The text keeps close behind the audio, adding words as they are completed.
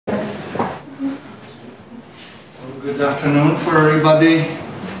Good afternoon for everybody.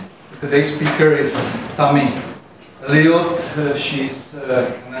 Today's speaker is Tammy Elliott. She's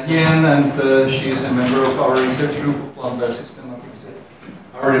Canadian and she's a member of our research group of plant-based systematics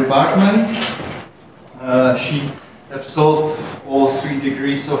at our department. She absolved all 3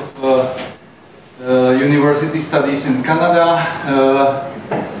 degrees of university studies in Canada.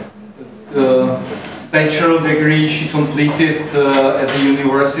 The bachelor degree she completed at the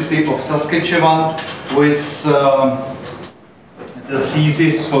University of Saskatchewan with the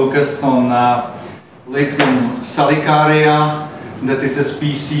thesis focused on Lithium salicaria, that is a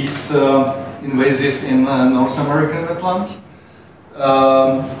species invasive in North American wetlands.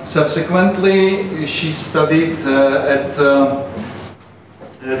 Subsequently, she studied at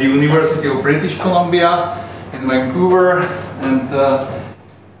the University of British Columbia in Vancouver and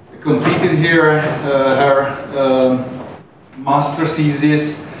completed here her master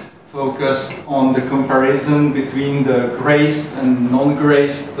thesis focused on the comparison between the grazed and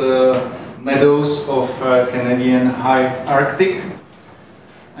non-grazed meadows of Canadian high Arctic.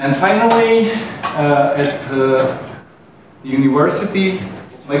 And finally, at the University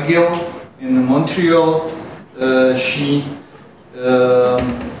of McGill in Montreal, she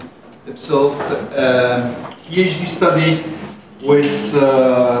absolved a PhD study with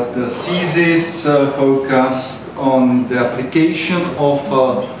the thesis focused on the application of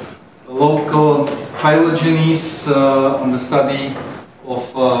local phylogenies on the study of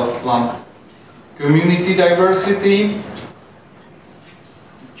plant community diversity.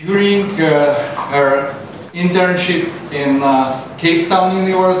 During her internship in Cape Town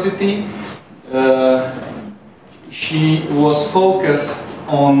University, she was focused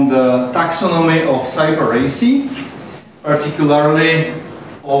on the taxonomy of Cyperaceae, particularly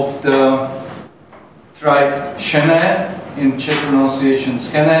of the tribe Schene, in Czech pronunciation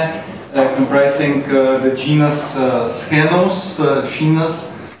Schene, comprising the genus Schenus,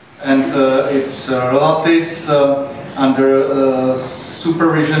 and its relatives under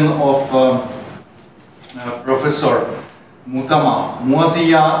supervision of Professor Mutama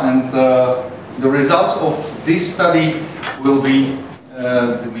Muazia, and the results of this study will be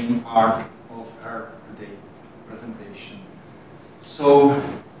the main part of her today presentation. So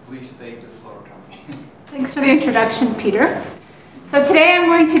please take the floor, Tammy. Thanks for the introduction, Peter. So today I'm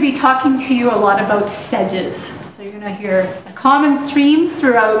going to be talking to you a lot about sedges. So you're going to hear a common theme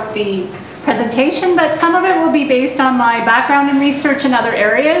throughout the presentation, but some of it will be based on my background in research in other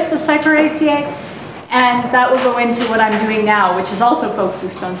areas of Cyperaceae, and that will go into what I'm doing now, which is also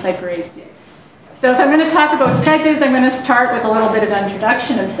focused on Cyperaceae. So if I'm going to talk about sedges, I'm going to start with a little bit of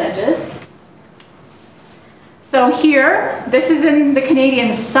introduction of sedges. So here, this is in the Canadian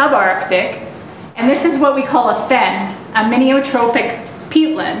subarctic, and this is what we call a fen, a miniotrophic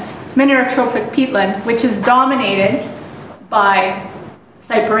peatland, which is dominated by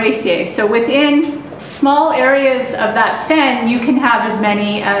Cyperaceae. So within small areas of that fen, you can have as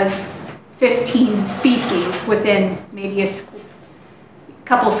many as 15 species within maybe a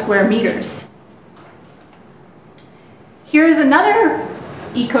couple square meters. Here's another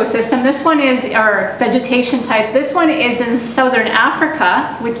ecosystem. This one is our vegetation type. This one is in southern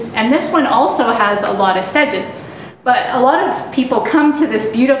Africa, and this one also has a lot of sedges. But a lot of people come to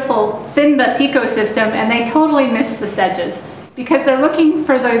this beautiful fynbos ecosystem and they totally miss the sedges because they're looking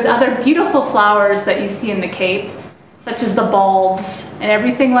for those other beautiful flowers that you see in the Cape, such as the bulbs and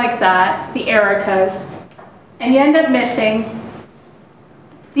everything like that, the ericas, and you end up missing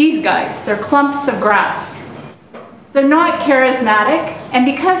these guys. They're clumps of grass. They're not charismatic, and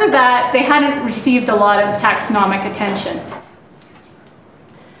because of that, they hadn't received a lot of taxonomic attention.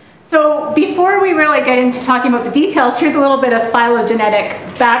 So before we really get into talking about the details, here's a little bit of phylogenetic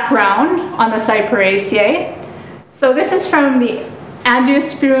background on the Cyperaceae. So this is from the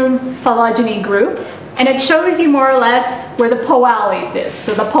Angiosperm phylogeny group, and it shows you more or less where the poales is.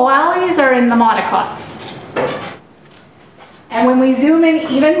 So the poales are in the monocots. And when we zoom in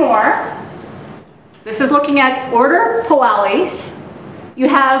even more, this is looking at order Poales. You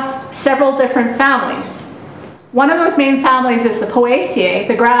have several different families. One of those main families is the Poaceae,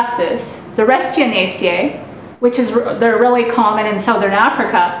 the grasses, the Restionaceae, which is they're really common in southern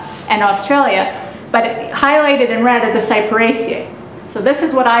Africa and Australia, but highlighted in red are the Cyperaceae. So this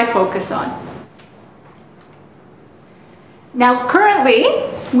is what I focus on. Now currently,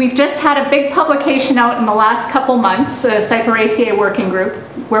 we've just had a big publication out in the last couple months, the Cyperaceae Working Group,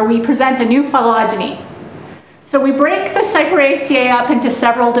 where we present a new phylogeny. So we break the Cyperaceae up into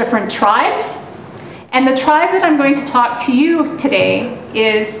several different tribes, and the tribe that I'm going to talk to you today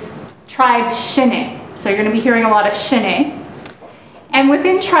is tribe Schene. So you're going to be hearing a lot of Schene. And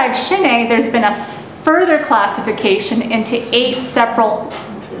within tribe Schene, there's been a further classification into 8 separate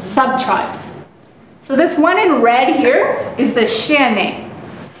subtribes. So this one in red here is the Genom.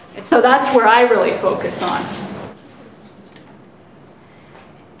 So that's where I really focus on.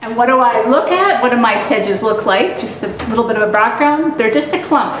 And what do I look at? What do my sedges look like? Just a little bit of a background. They're just a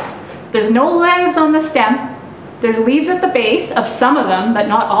clump. There's no leaves on the stem. There's leaves at the base of some of them, but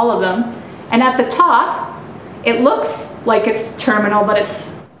not all of them. And at the top, it looks like it's terminal, but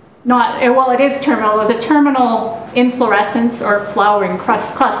it's not. Well, it is terminal. It was a terminal inflorescence or flowering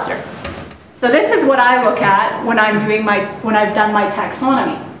cluster. So this is what I look at when I've done my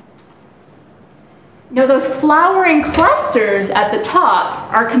taxonomy. Now those flowering clusters at the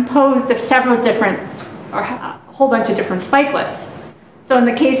top are composed of several different, or a whole bunch of different spikelets. So in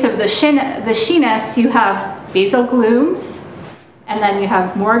the case of the Cyperaceae, you have basal glooms, and then you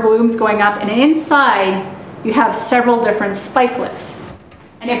have more glooms going up, and inside you have several different spikelets.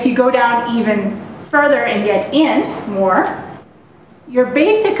 And if you go down even further and get in more, your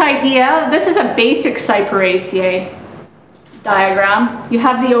basic idea, this is a basic Cyperaceae diagram. You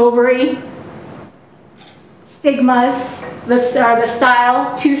have the ovary, stigmas, the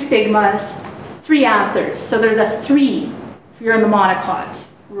style, 2 stigmas, 3 anthers. So there's a 3 if you're in the monocots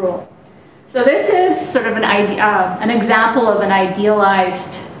rule. So this is sort of an example of an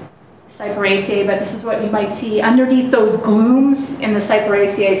idealized Cyperaceae, but this is what you might see underneath those glooms in the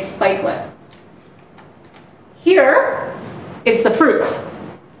Cyperaceae spikelet. Here is the fruit.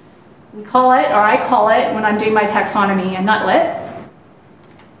 We call it, or I call it, when I'm doing my taxonomy, a nutlet.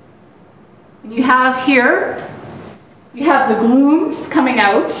 And you have here, you have the glooms coming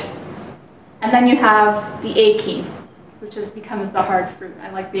out, and then you have the achene, which becomes the hard fruit. I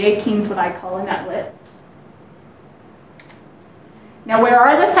like the achene's what I call a nutlet. Now where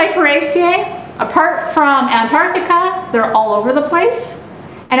are the Cyperaceae? Apart from Antarctica, they're all over the place.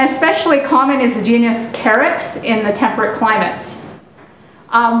 And especially common is the genus Carex in the temperate climates.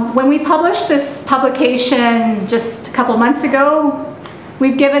 When we published this publication just a couple months ago,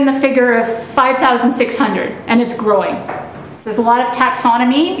 we've given the figure of 5,600, and it's growing. So there's a lot of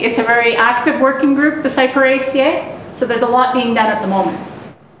taxonomy. It's a very active working group, the Cyperaceae, so there's a lot being done at the moment.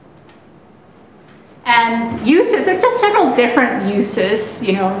 And uses, there's just several different uses.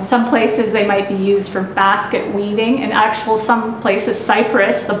 You know, in some places they might be used for basket weaving, and some places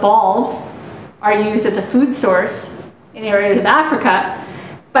cypress, the bulbs, are used as a food source in areas of Africa.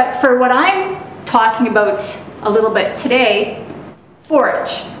 But for what I'm talking about a little bit today,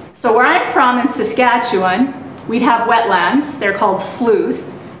 forage. So where I'm from in Saskatchewan, we'd have wetlands, they're called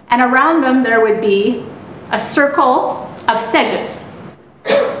sloughs, and around them there would be a circle of sedges.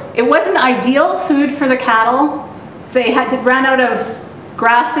 It wasn't ideal food for the cattle. They ran out of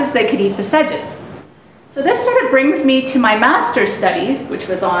grasses, they could eat the sedges. So this sort of brings me to my master's studies, which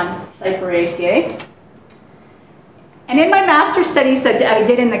was on Cyperaceae. And in my master's studies that I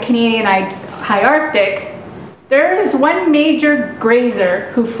did in the Canadian High Arctic, there is one major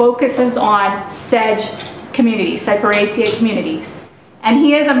grazer who focuses on sedge communities, Cyperaceae communities. And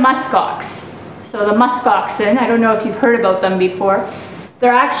he is a muskox. So the muskoxen, I don't know if you've heard about them before,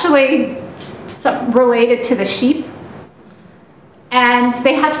 they're actually related to the sheep. And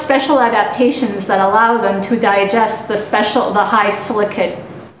they have special adaptations that allow them to digest the high silicate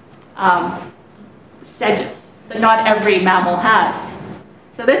sedges that not every mammal has.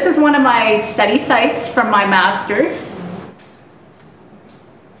 So this is one of my study sites from my master's.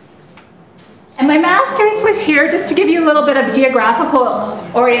 And my master's was here just to give you a little bit of geographical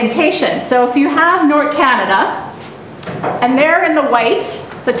orientation. So if you have North Canada, and there in the white,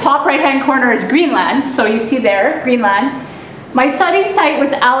 the top right-hand corner is Greenland. So you see there, Greenland. My study site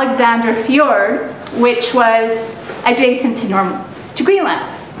was Alexander Fjord, which was adjacent to Greenland.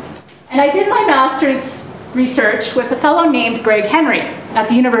 And I did my master's research with a fellow named Greg Henry at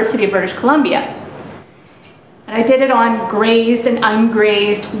the University of British Columbia. And I did it on grazed and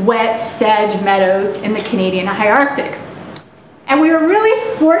ungrazed wet sedge meadows in the Canadian High Arctic. And we were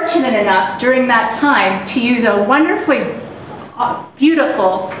really fortunate enough during that time to use a wonderfully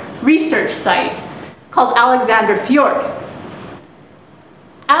beautiful research site called Alexander Fjord.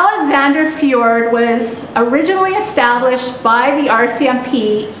 Alexander Fjord was originally established by the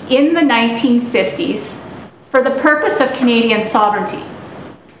RCMP in the 1950s for the purpose of Canadian sovereignty.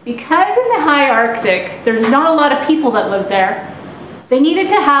 Because in the high Arctic, there's not a lot of people that live there, they needed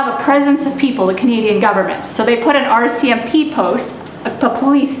to have a presence of people, the Canadian government. So they put an RCMP post, a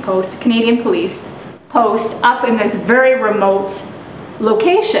police post, a Canadian police post, up in this very remote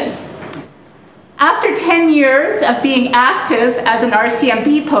location. After 10 years of being active as an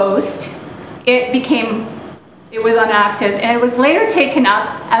RCMP post, it was inactive, and it was later taken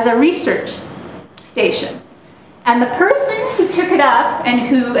up as a research station. And the person who took it up and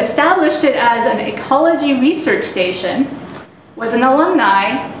who established it as an ecology research station was an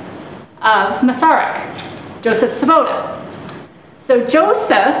alumni of Masaryk, Joseph Svoboda. So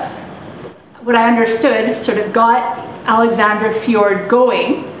Joseph, what I understood, sort of got Alexandra Fjord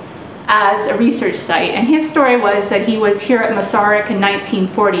going as a research site. And his story was that he was here at Masaryk in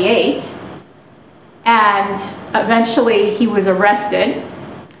 1948, and eventually he was arrested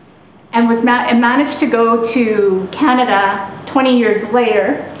and managed to go to Canada 20 years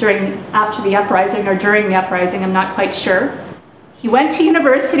later, after the uprising or during the uprising, I'm not quite sure. He went to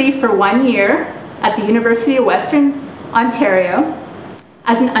university for 1 year at the University of Western Ontario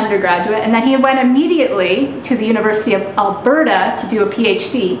as an undergraduate, and then he went immediately to the University of Alberta to do a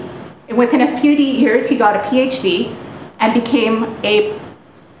PhD. And within a few years, he got a PhD and became a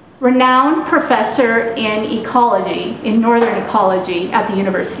renowned professor in ecology, in northern ecology at the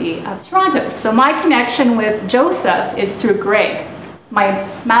University of Toronto. So my connection with Joseph is through Greg, my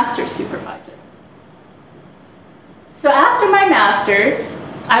master's supervisor. So after my master's,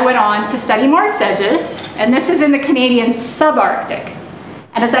 I went on to study more sedges, and this is in the Canadian subarctic.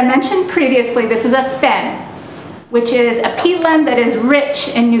 And as I mentioned previously, this is a fen, which is a peatland that is rich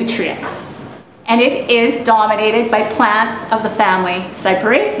in nutrients. And it is dominated by plants of the family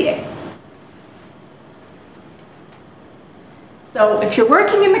Cyperaceae. So if you're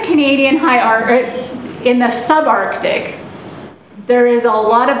working in the Canadian in the subarctic, there is a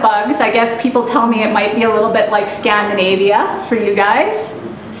lot of bugs. I guess people tell me it might be a little bit like Scandinavia for you guys.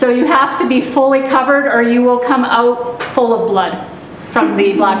 So you have to be fully covered or you will come out full of blood from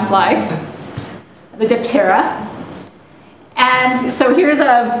the black flies, the diptera. And so here's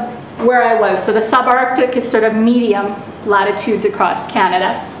where I was. So the subarctic is sort of medium latitudes across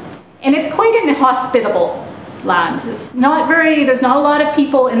Canada. And it's quite an inhospitable land. There's not a lot of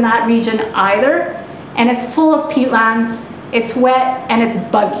people in that region either. And it's full of peatlands, it's wet, and it's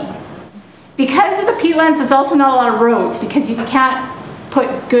buggy. Because of the peatlands, there's also not a lot of roads because you can't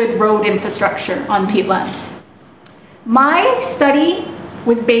put good road infrastructure on peatlands. My study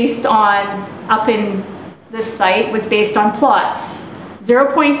was based on, up in this site, was based on plots.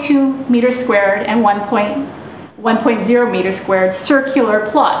 0.2 meters squared and 1.0 meters squared circular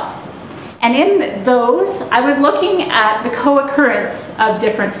plots. And in those, I was looking at the co-occurrence of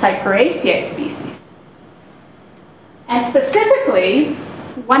different Cyperaceae species. And specifically,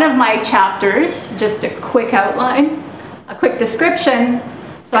 one of my chapters, just a quick outline, a quick description.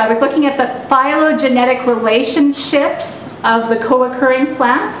 So I was looking at the phylogenetic relationships of the co-occurring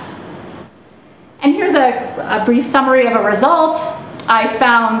plants. And here's a brief summary of a result. I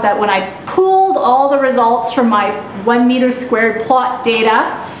found that when I pooled all the results from my 1 meter squared plot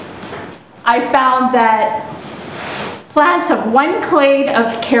data, I found that plants of one clade of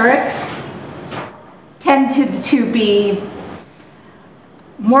carex tended to be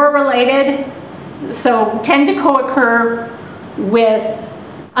more related, so tend to co-occur with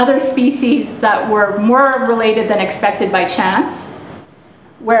other species that were more related than expected by chance,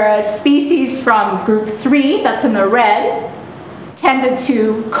 whereas species from group 3, that's in the red, tended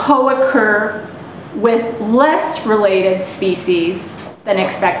to co-occur with less related species than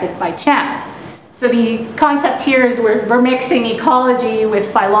expected by chance. So the concept here is we're mixing ecology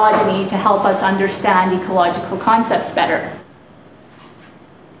with phylogeny to help us understand ecological concepts better.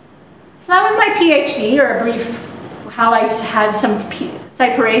 So that was my PhD, or a brief how I had some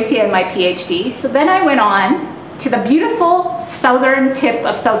Cyperaceae in my PhD. So then I went on to the beautiful southern tip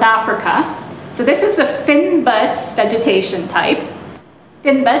of South Africa. So this is the fynbos vegetation type.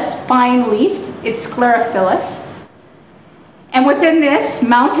 Fynbos, fine-leafed, it's sclerophyllous. And within this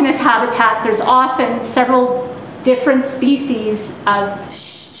mountainous habitat, there's often several different species of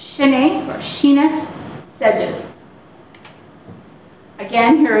Schinus sedges.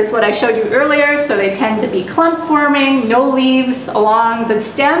 Again, here is what I showed you earlier. So they tend to be clump forming, no leaves along the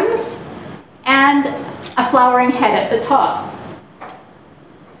stems, and a flowering head at the top.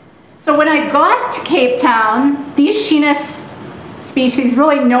 So when I got to Cape Town, these Schinus species,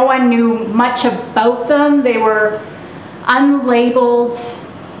 really no one knew much about them. They were unlabeled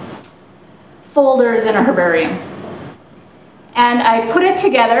folders in a herbarium. And I put it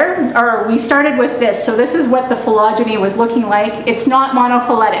together, or we started with this. So this is what the phylogeny was looking like. It's not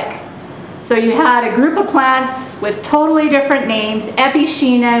monophyletic. So you had a group of plants with totally different names,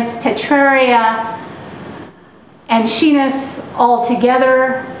 Epischinus, Tetraria, and Schinus all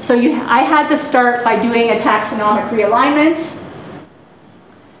together. So I had to start by doing a taxonomic realignment.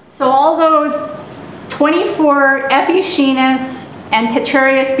 So all those 24 Epischinus and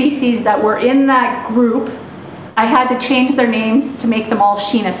Tetraria species that were in that group, I had to change their names to make them all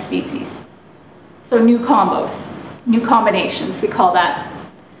Schinus species. So new combos, new combinations, we call that.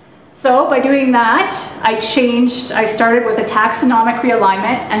 So by doing that, I started with a taxonomic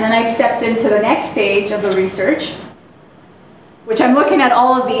realignment, and then I stepped into the next stage of the research, which I'm looking at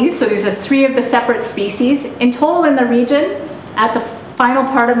all of these. So these are 3 of the separate species. In total in the region, at the final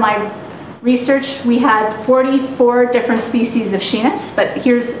part of my research, we had 44 different species of genus, but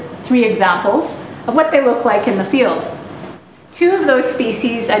here's 3 examples of what they look like in the field. 2 of those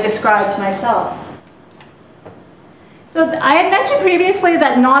species I described myself. So I had mentioned previously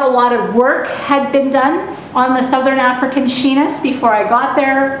that not a lot of work had been done on the Southern African genus before I got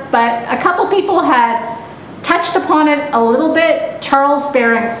there, but a couple people had touched upon it a little bit. Charles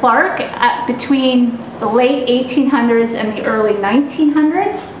Barron Clark, between the late 1800s and the early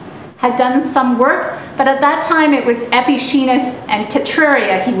 1900s, had done some work, but at that time it was Epigenus and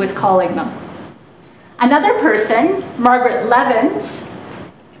Tetraria he was calling them. Another person, Margaret Levins,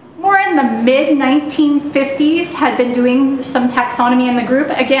 more in the mid-1950s, had been doing some taxonomy in the group,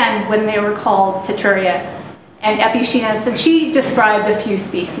 again, when they were called Tetraria and Epigenus, and she described a few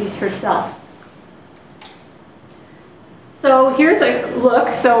species herself. So here's a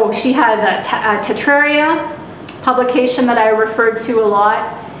look. So she has a Tetraria publication that I referred to a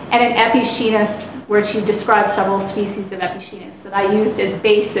lot, and an Epigenus where she describes several species of Epigenus that I used as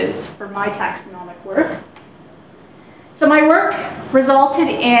bases for my taxonomic work. So my work resulted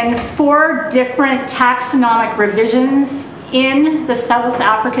in 4 different taxonomic revisions in the South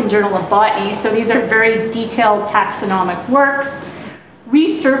African Journal of Botany. So these are very detailed taxonomic works,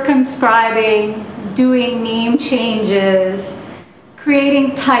 recircumscribing, doing name changes,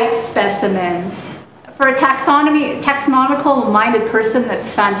 creating type specimens. For a taxonomical-minded person, that's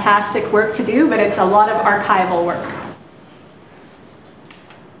fantastic work to do, but it's a lot of archival work.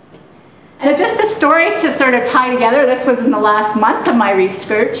 And just a story to sort of tie together, this was in the last month of my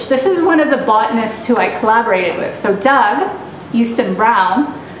research. This is one of the botanists who I collaborated with. So Doug Houston Brown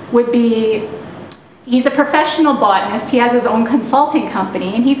he's a professional botanist. He has his own consulting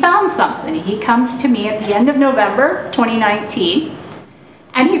company, and he found something. He comes to me at the end of November 2019,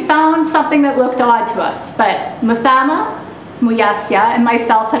 and he found something that looked odd to us. But Muthama Muyasya and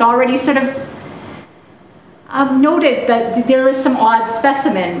myself had already sort of noted that there was some odd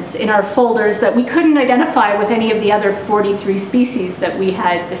specimens in our folders that we couldn't identify with any of the other 43 species that we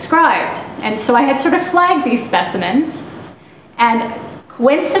had described. And so I had sort of flagged these specimens, and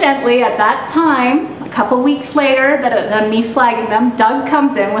coincidentally at that time, a couple weeks later than me flagging them, Doug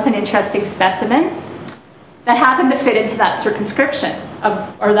comes in with an interesting specimen that happened to fit into that circumscription,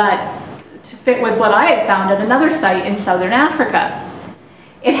 to fit with what I had found at another site in Southern Africa.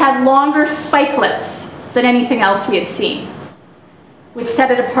 It had longer spikelets than anything else we had seen, which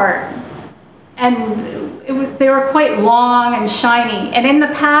set it apart. And they were quite long and shiny. And in the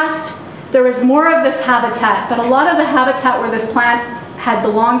past, there was more of this habitat, but a lot of the habitat where this plant had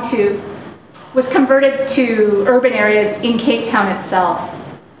belonged to was converted to urban areas in Cape Town itself.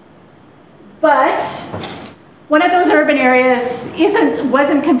 But one of those urban areas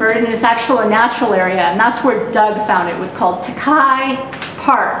wasn't converted, and it's actually a natural area, and that's where Doug found it. It was called Takai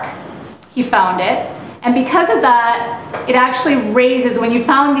Park. He found it. And because of that, it actually raises, when you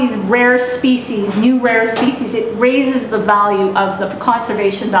found these rare species, new rare species, it raises the value of the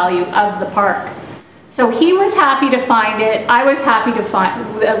conservation value of the park. So he was happy to find it. I was happy to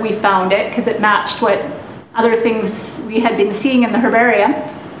find that we found it because it matched what other things we had been seeing in the herbarium.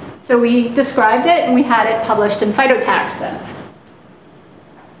 So we described it and we had it published in Phytotaxa.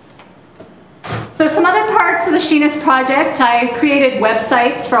 So some other parts of the genus project, I created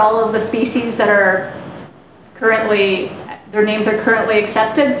websites for all of the species that are their names are currently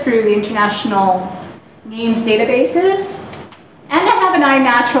accepted through the international names databases. And I have an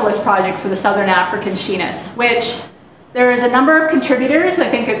iNaturalist project for the Southern African genus, which there is a number of contributors. I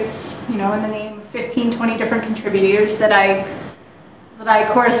think it's, in the name of 15, 20 different contributors that I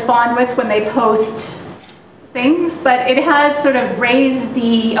correspond with when they post things, but it has sort of raised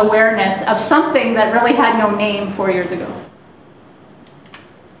the awareness of something that really had no name 4 years ago.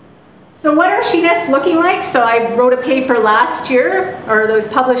 So what are genus looking like? So I wrote a paper last year, or that was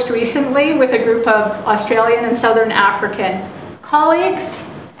published recently, with a group of Australian and Southern African colleagues,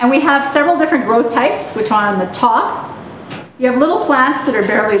 and we have several different growth types, which are on the top. You have little plants that are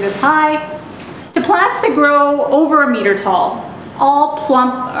barely this high, to plants that grow over 1 meter tall, all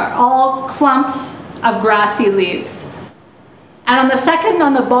clumps of grassy leaves. And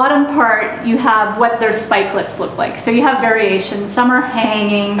on the bottom part, you have what their spikelets look like. So you have variations. Some are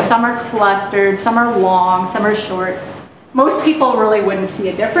hanging, some are clustered, some are long, some are short. Most people really wouldn't see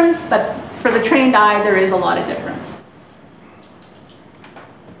a difference, but for the trained eye, there is a lot of difference.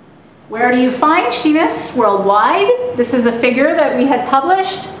 Where do you find genus worldwide? This is a figure that we had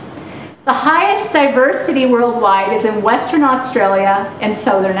published. The highest diversity worldwide is in Western Australia and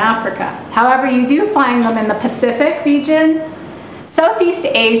Southern Africa. However, you do find them in the Pacific region, Southeast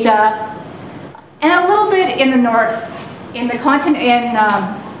Asia, and a little bit in the north. In the continent,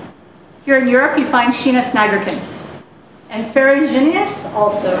 here in Europe, you find genus nigricans, and ferruginous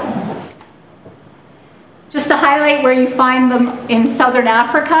also. Just to highlight where you find them in Southern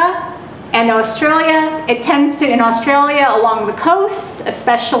Africa and Australia, it tends to, in Australia, along the coast,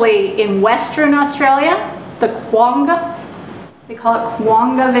 especially in Western Australia, the quanga, they call it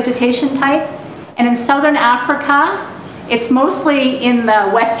quanga vegetation type. And in Southern Africa, it's mostly in the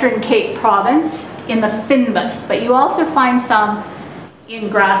Western Cape province, in the fynbos, but you also find some in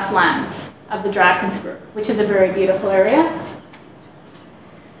grasslands of the Drakensberg, which is a very beautiful area.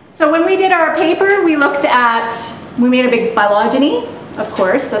 So when we did our paper, we made a big phylogeny, of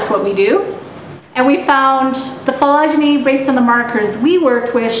course, that's what we do. And we found the phylogeny based on the markers we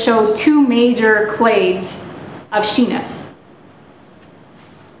worked with showed 2 major clades of genus.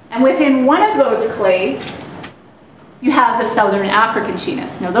 And within one of those clades, you have the Southern African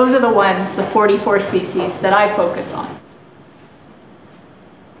genus. Now those are the ones, the 44 species that I focus on.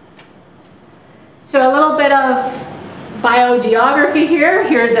 So a little bit of biogeography here.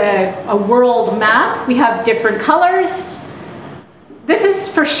 Here's a world map. We have different colors. This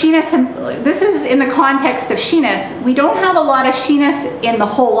is for genus, and this is in the context of genus. We don't have a lot of genus in the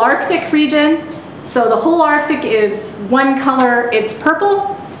whole Arctic region. So the whole Arctic is one color, it's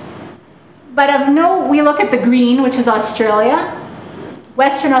purple. But of note, we look at the green, which is Australia.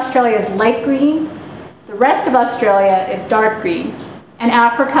 Western Australia is light green. The rest of Australia is dark green. And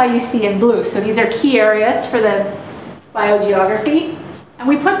Africa you see in blue. So these are key areas for the biogeography. And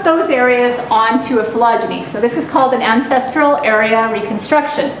we put those areas onto a phylogeny. So this is called an ancestral area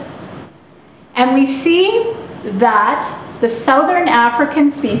reconstruction. And we see that the Southern African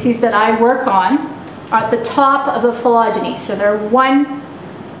species that I work on are at the top of the phylogeny. So they're one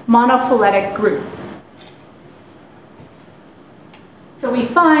monophyletic group. So we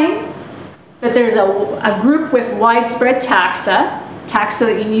find that there's a group with widespread taxa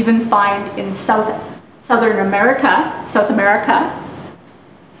that you even find in South America,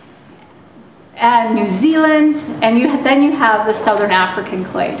 and New Zealand, and then you have the Southern African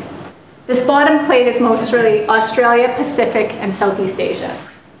clade. This bottom clade is mostly Australia, Pacific, and Southeast Asia.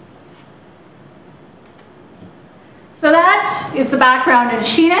 So that is the background in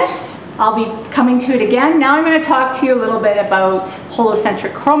genus. I'll be coming to it again. Now I'm going to talk to you a little bit about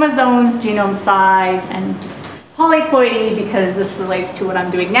holocentric chromosomes, genome size, and polyploidy, because this relates to what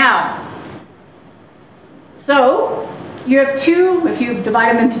I'm doing now. So you have if you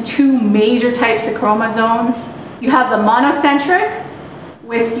divide them into 2 major types of chromosomes, you have the monocentric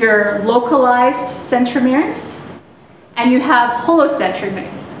with your localized centromeres, and you have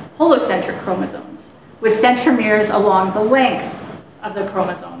holocentric chromosomes with centromeres along the length of the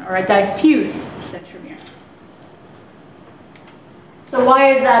chromosome, or a diffuse centromere. So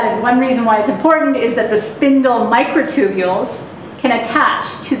why is that? And one reason why it's important is that the spindle microtubules can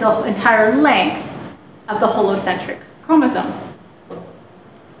attach to the entire length of the holocentric chromosome.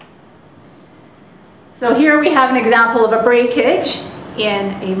 So here we have an example of a breakage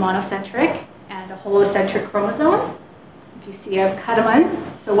in a monocentric and a holocentric chromosome. If you see, I've cut them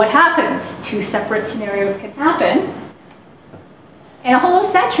in. So what happens? 2 separate scenarios can happen. In a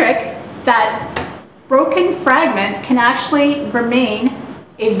holocentric, that broken fragment can actually remain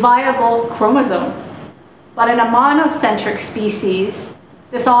a viable chromosome. But in a monocentric species,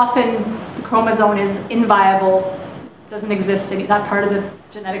 this often, the chromosome is inviable, doesn't exist, that part of the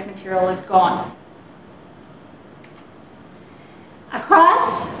genetic material is gone.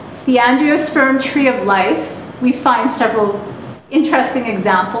 Across the angiosperm tree of life, we find several interesting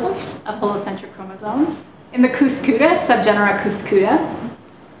examples of holocentric chromosomes. In the Cuscuta, subgenera Cuscuta,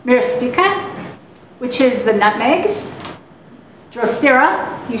 Myristica, which is the nutmegs,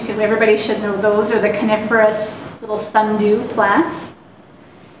 Drosera, everybody should know those are the coniferous little sundew plants,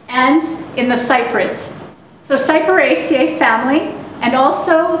 and in the cyperaceae. So Cyperaceae family, and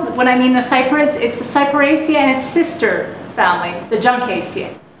also, when I mean the cyperaceae, it's the Cyperaceae and its sister family, the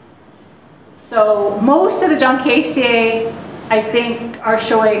Juncaceae. So most of the Juncaceae, I think, are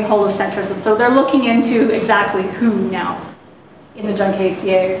showing holocentrism. So they're looking into exactly who now in the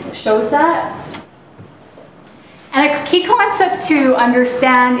Juncaceae shows that. And a key concept to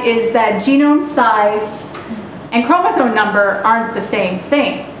understand is that genome size and chromosome number aren't the same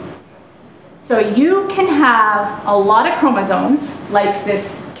thing. So you can have a lot of chromosomes, like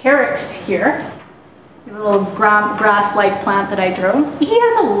this carex here. the little grass-like plant that I drew, he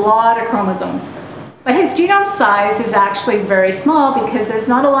has a lot of chromosomes. But his genome size is actually very small because there's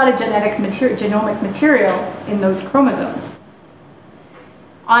not a lot of genomic material in those chromosomes.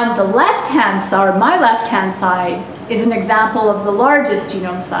 On the left-hand side, or my left-hand side, is an example of the largest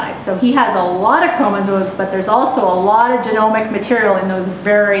genome size. So he has a lot of chromosomes, but there's also a lot of genomic material in those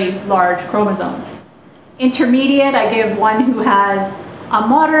very large chromosomes. Intermediate, I give one who has a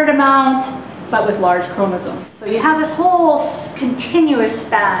moderate amount, but with large chromosomes. So you have this whole continuous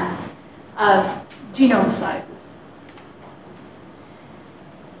span of genome sizes.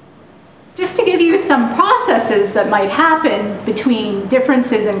 Just to give you some processes that might happen between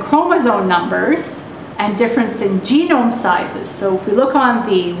differences in chromosome numbers and difference in genome sizes. So if we look on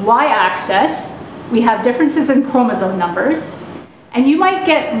the y-axis, we have differences in chromosome numbers, and you might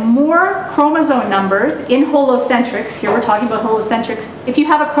get more chromosome numbers in holocentrics, here we're talking about holocentrics, if you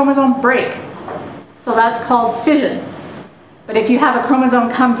have a chromosome break. So that's called fission. But if you have a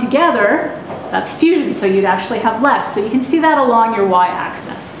chromosome come together, that's fusion, so you'd actually have less. So you can see that along your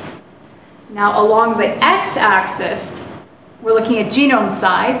y-axis. Now along the x-axis, we're looking at genome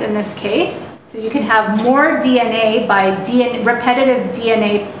size in this case. So you can have more DNA by repetitive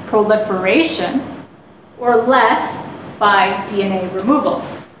DNA proliferation, or less by DNA removal.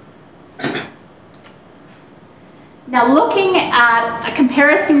 Now looking at a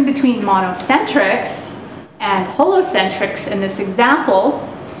comparison between monocentrics and holocentrics in this example,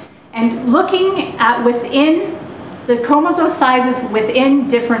 and looking at within the chromosome sizes within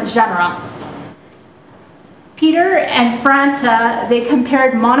different genera. Peter and Franta, they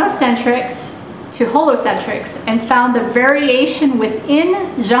compared monocentrics to holocentrics and found the variation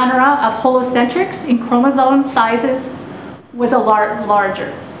within genera of holocentrics in chromosome sizes was a lot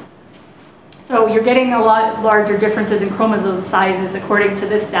larger. So you're getting a lot larger differences in chromosome sizes according to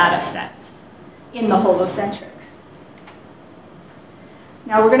this data set in the holocentrics.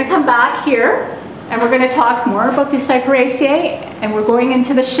 Now we're going to come back here and we're going to talk more about the Cyperaceae, and we're going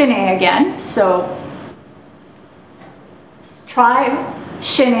into the Shinae again. So tribe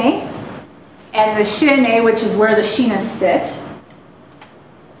Shinae, and the Shinae, which is where the Shinas sit.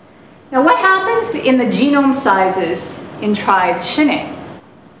 Now what happens in the genome sizes in tribe Shinae?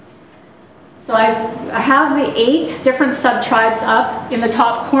 So I have the 8 different subtribes up in the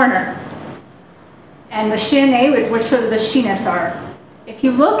top corner. And the Shinae is which of the Shinas are. If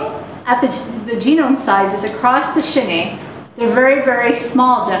you look at the genome sizes across the Shinae, they're very, very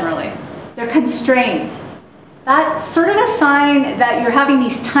small generally. They're constrained. That's sort of a sign that you're having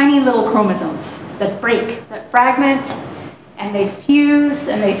these tiny little chromosomes that break, that fragment, and they fuse,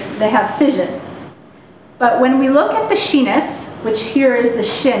 and they have fission. But when we look at the Shinas, which here is the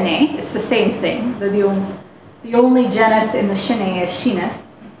Shinae, it's the same thing. The only genus in the Shinae is Shinas.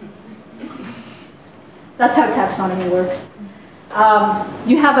 That's how taxonomy works.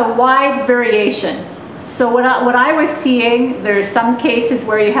 You have a wide variation. So what I was seeing, there's some cases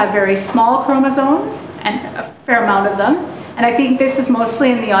where you have very small chromosomes, and a fair amount of them. And I think this is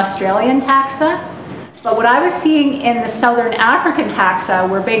mostly in the Australian taxa. But what I was seeing in the Southern African taxa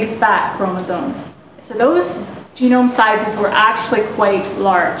were big fat chromosomes. So those genome sizes were actually quite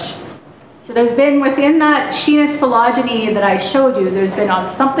large. So there's been, within that Shinas phylogeny that I showed you, there's been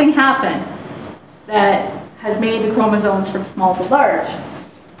something happen that has made the chromosomes from small to large.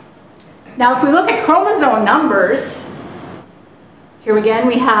 Now if we look at chromosome numbers, here again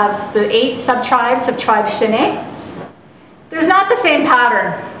we have the 8 subtribes of tribe Shinae. There's not the same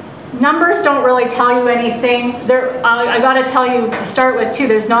pattern. Numbers don't really tell you anything. I gotta tell you to start with too,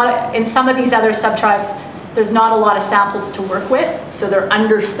 there's not, in some of these other subtribes, there's not a lot of samples to work with, so they're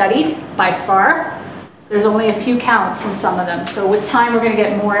understudied by far. There's only a few counts in some of them. So with time we're gonna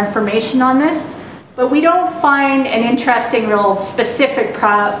get more information on this, but we don't find an interesting, real specific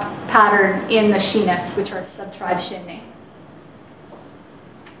pattern in the Shinas, which are subtribe Shinae.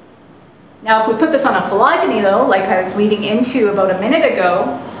 Now if we put this on a phylogeny though, like I was leading into about a minute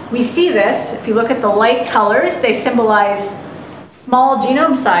ago, we see this. If you look at the light colors, they symbolize small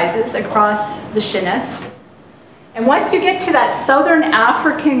genome sizes across the Shinas. And once you get to that Southern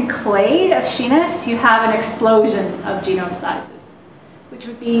African clade of Shinas, you have an explosion of genome sizes, which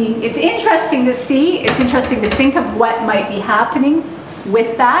would be, it's interesting to see, it's interesting to think of what might be happening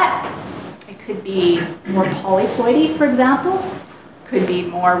with that. It could be more polyploidy, for example. Could be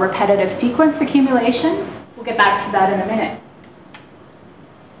more repetitive sequence accumulation. We'll get back to that in a minute.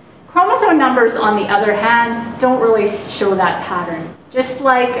 Chromosome numbers, on the other hand, don't really show that pattern. Just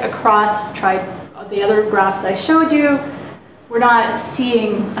like across the other graphs I showed you, we're not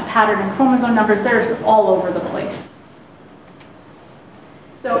seeing a pattern in chromosome numbers. They're all over the place.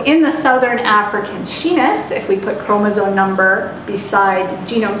 So in the southern African genus, if we put chromosome number beside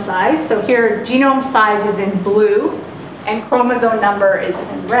genome size, so here genome size is in blue and chromosome number is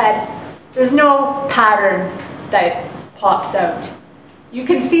in red, there's no pattern that pops out. You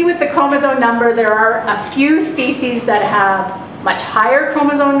can see with the chromosome number there are a few species that have much higher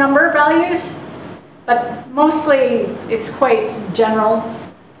chromosome number values, but mostly it's quite general,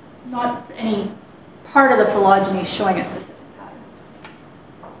 not any part of the phylogeny showing a specific pattern.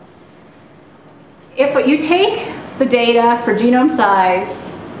 If you take the data for genome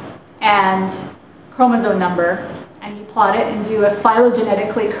size and chromosome number and you plot it and do a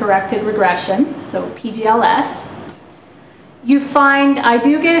phylogenetically corrected regression, so PGLS, you find I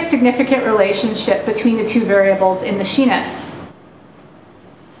do get a significant relationship between the two variables in the genus.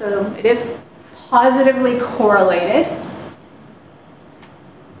 So it is positively correlated.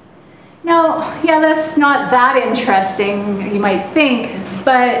 Now, yeah, that's not that interesting, you might think,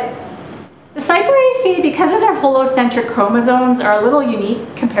 but the Cyperaceae, because of their holocentric chromosomes, are a little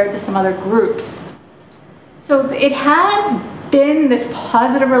unique compared to some other groups. So it has been, this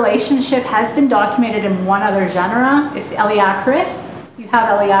positive relationship has been documented in one other genera. It's Elaeacaris. You have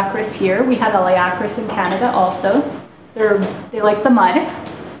Elaeacaris here. We have Elaeacaris in Canada also. They like the mud.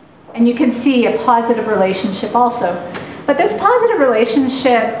 And you can see a positive relationship also. But this positive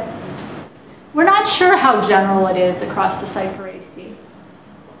relationship, we're not sure how general it is across the Cyperaceae.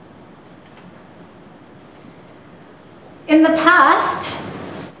 In the past,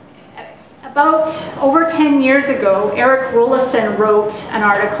 about over 10 years ago, Eric Rollason wrote an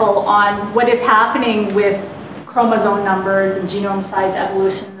article on what is happening with chromosome numbers and genome size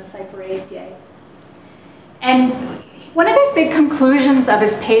evolution in the Cyperaceae. And one of his big conclusions of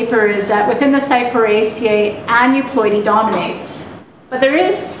his paper is that within the Cyperaceae, aneuploidy dominates, but there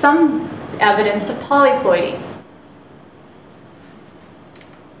is some evidence of polyploidy.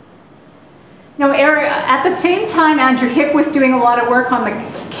 Now, at the same time, Andrew Hipp was doing a lot of work on the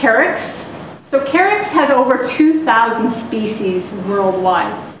carex. So carex has over 2,000 species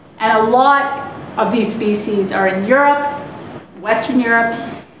worldwide, and a lot of these species are in Europe, Western Europe,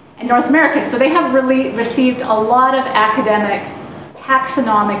 and North America. So they have really received a lot of academic,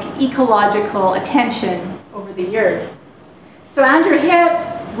 taxonomic, ecological attention over the years. So Andrew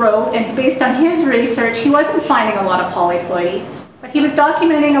Hipp wrote, and based on his research, he wasn't finding a lot of polyploidy, but he was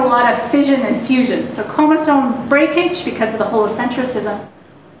documenting a lot of fission and fusion. So chromosome breakage because of the holocentrism,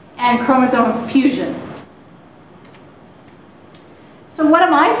 and chromosome fusion. So what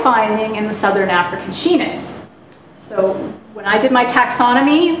am I finding in the southern African genus? So when I did my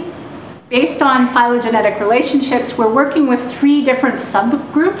taxonomy, based on phylogenetic relationships, we're working with 3 different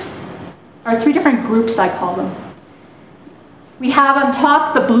subgroups, or 3 different groups I call them. We have on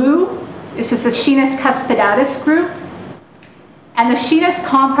top the blue, this is the genus Cuspidatus group, and the genus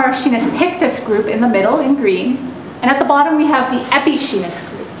Compar genus Pictus group in the middle in green, and at the bottom we have the epigenus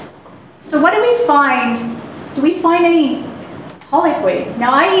group. So what do we find? Do we find any polyploidy?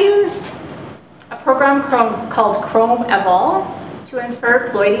 Now I used a program called ChromeEvol to infer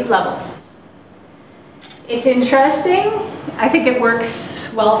ploidy levels. It's interesting. I think it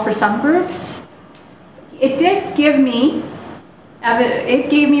works well for some groups. It did give me, it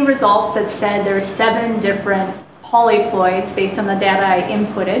gave me results that said there's 7 different polyploids based on the data I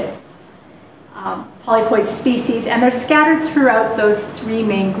inputted. Polyploid species, and they're scattered throughout those 3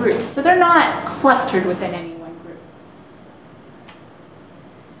 main groups. So they're not clustered within any one group.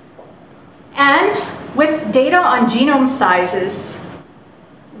 And with data on genome sizes,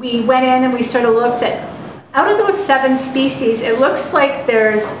 we went in and we sort of looked at, out of those 7 species, it looks like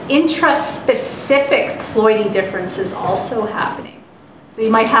there's intraspecific ploidy differences also happening. So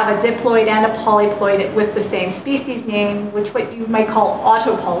you might have a diploid and a polyploid with the same species name, which what you might call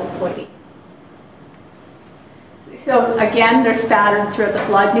autopolyploidy. So again, they're scattered throughout the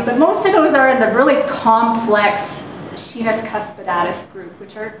phylogeny, but most of those are in the really complex genus Cuspidatus group,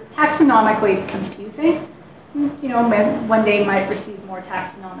 which are taxonomically confusing. You know, one day might receive more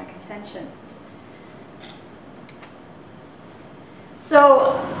taxonomic attention.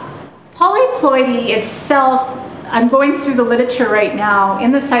 So polyploidy itself, I'm going through the literature right now,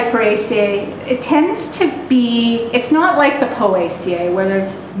 in the Cyperaceae, it tends to be, it's not like the Poaceae where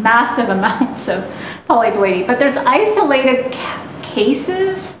there's massive amounts of polyploidy, but there's isolated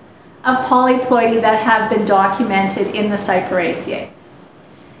cases of polyploidy that have been documented in the Cyperaceae.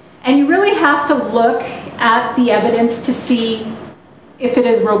 And you really have to look at the evidence to see if it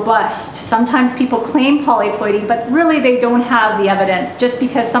is robust. Sometimes people claim polyploidy, but really they don't have the evidence. Just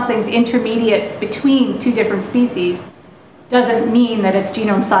because something's intermediate between 2 different species doesn't mean that its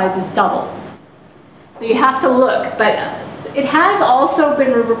genome size is double. So you have to look, but It has also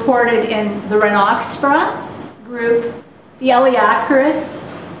been reported in the Rhinoxpra group, the Elaeacaris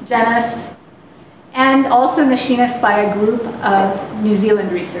genus, and also in the Genus by a group of New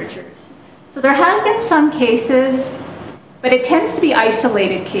Zealand researchers. So there has been some cases, but it tends to be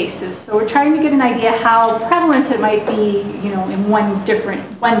isolated cases. So we're trying to get an idea how prevalent it might be, in one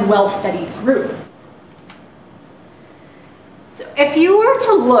well-studied group. So if you were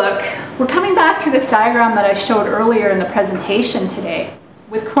to look, we're coming back to this diagram that I showed earlier in the presentation today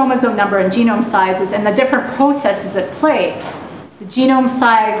with chromosome number and genome sizes and the different processes at play. The genome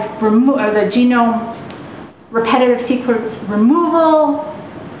size, or the genome repetitive sequence removal,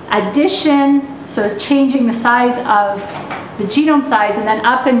 addition, so changing the size of the genome size, and then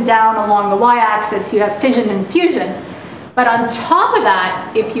up and down along the y-axis you have fission and fusion. But on top of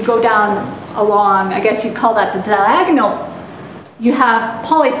that, if you go down along, I guess you'd call that the diagonal, you have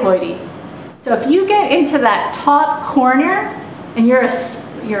polyploidy. So if you get into that top corner and you're a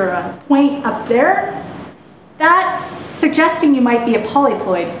point up there, that's suggesting you might be a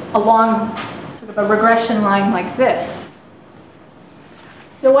polyploid along sort of a regression line like this.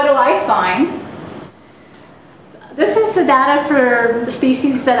 So what do I find? This is the data for the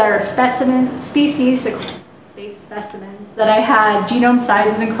species that are species-based specimens that I had genome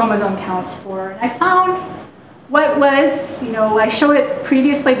sizes and chromosome counts for. And I found what was, I showed it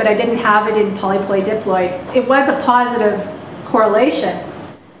previously, but I didn't have it in polyploid diploid. It was a positive correlation.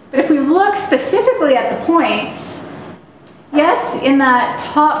 But if we look specifically at the points, yes, in that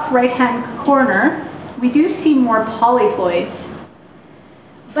top right-hand corner, we do see more polyploids.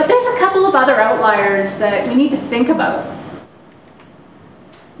 But there's a couple of other outliers that we need to think about.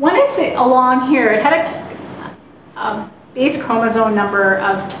 One is along here. It had a base chromosome number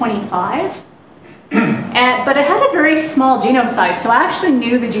of 25, but it had a very small genome size. So I actually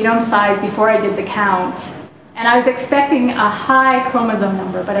knew the genome size before I did the count. And I was expecting a high chromosome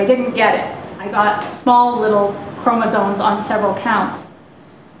number, but I didn't get it. I got small little chromosomes on several counts.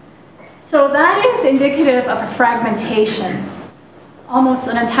 So that is indicative of a fragmentation. Almost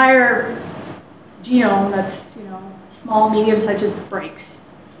an entire genome that's, small, medium, such as breaks.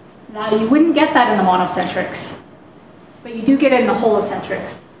 Now, you wouldn't get that in the monocentrics, but you do get it in the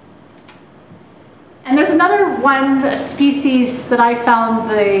holocentrics. And there's another one species that I found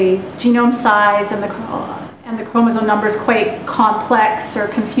the genome size and the chromosome numbers quite complex or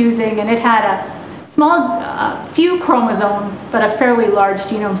confusing, and it had a small, few chromosomes, but a fairly large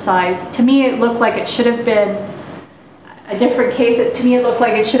genome size. To me, it looked like it should have been a different case. To me, it looked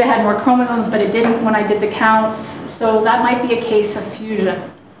like it should have had more chromosomes, but it didn't when I did the counts. So that might be a case of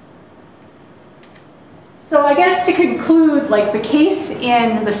fusion. So I guess to conclude, the case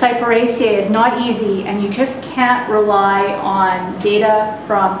in the Cyperaceae is not easy, and you just can't rely on data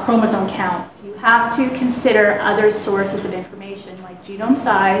from chromosome counts. You have to consider other sources of information, like genome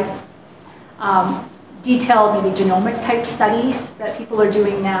size, detailed maybe genomic type studies that people are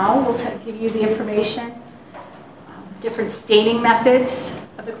doing now will give you the information. Different staining methods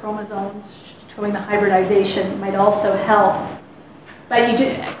of the chromosomes showing the hybridization might also help. But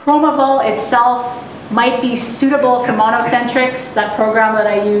Chromavol itself might be suitable for monocentrics, that program that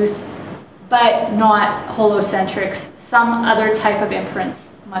I used, but not holocentrics. Some other type of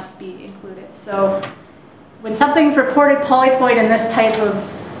inference must be included. So when something's reported polyploid in this type of,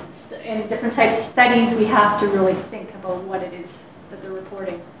 in different types of studies, we have to really think about what it is that they're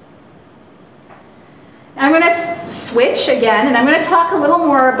reporting. Now I'm going to switch again, and I'm going to talk a little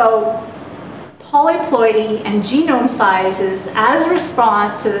more about polyploidy and genome sizes as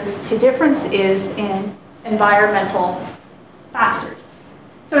responses to differences in environmental factors.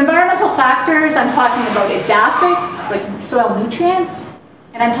 So environmental factors, I'm talking about edaphic, like soil nutrients,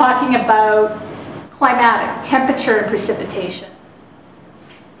 and I'm talking about climatic, temperature and precipitation.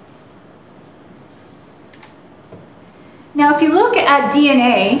 Now if you look at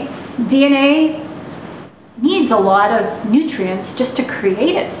DNA needs a lot of nutrients just to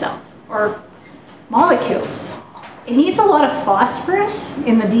create itself, or molecules. It needs a lot of phosphorus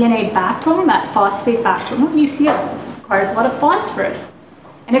in the DNA backbone, that phosphate backbone. You see it requires a lot of phosphorus.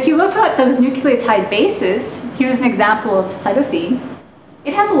 And if you look at those nucleotide bases, here's an example of cytosine,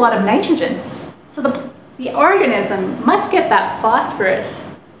 it has a lot of nitrogen. So the organism must get that phosphorus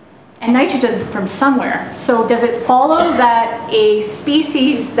and nitrogen from somewhere. So does it follow that a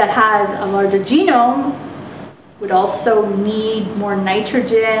species that has a larger genome would also need more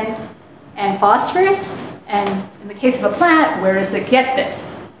nitrogen and phosphorus? And in the case of a plant, where does it get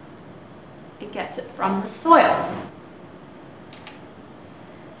this? It gets it from the soil.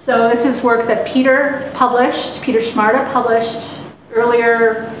 So this is work that Peter Schmarta published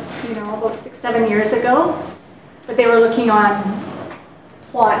earlier, about 6-7 years ago. but they were looking on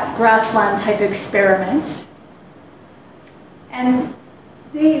plot grassland type experiments. And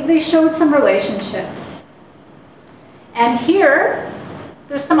they showed some relationships. And here,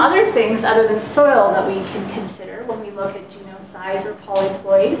 there's some other things other than soil that we can consider when we look at genome size or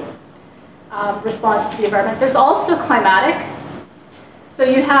polyploid response to the environment. There's also climatic. So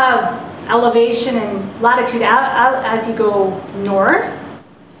you have elevation and latitude as you go north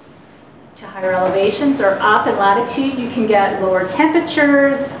to higher elevations, or up in latitude, you can get lower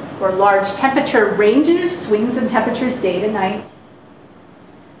temperatures or large temperature ranges, swings in temperatures day to night.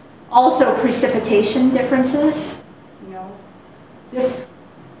 Also precipitation differences. You know, this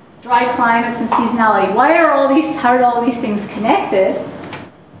dry climates and seasonality. How are all these things connected?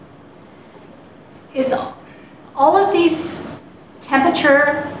 Is all of these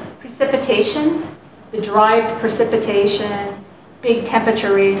temperature, precipitation, the dry precipitation, big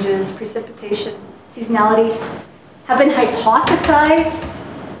temperature ranges, precipitation, seasonality, have been hypothesized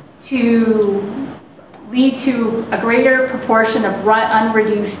to lead to a greater proportion of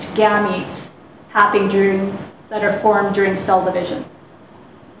unreduced gametes happening that are formed during cell division.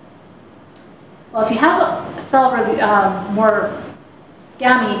 Well, if you have a cell more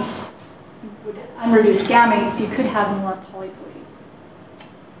gametes, unreduced gametes, you could have more polyploidy.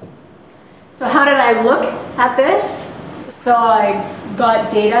 So how did I look at this? So I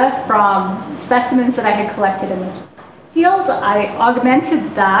got data from specimens that I had collected in the field. I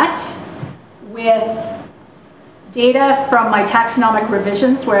augmented that with data from my taxonomic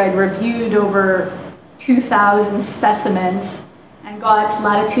revisions, where I'd reviewed over 2,000 specimens and got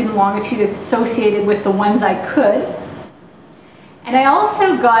latitude and longitude associated with the ones I could. And I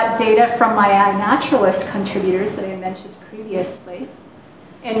also got data from my iNaturalist contributors that I mentioned previously,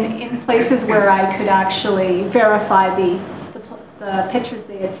 in places where I could actually verify the pictures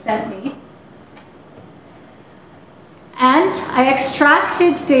they had sent me. And I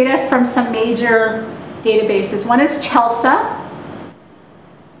extracted data from some major databases. One is CHELSA.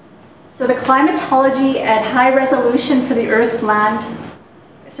 So the climatology at high resolution for the Earth's land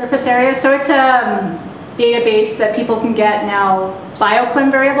surface area. So it's a database that people can get now bioclim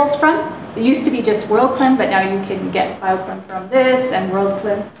variables from. It used to be just WorldClim, but now you can get bioclim from this and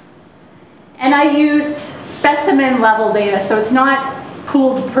WorldClim. And I used specimen level data, so it's not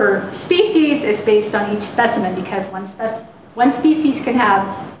pooled per species, it's based on each specimen, because one species can have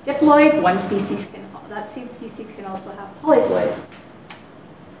diploid, that same species can also have polyploid.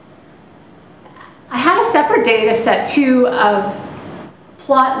 I had a separate data set too of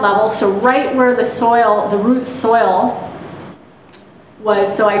plot level, so right where the soil, the root soil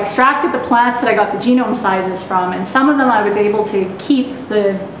was. So I extracted the plants that I got the genome sizes from, and some of them I was able to keep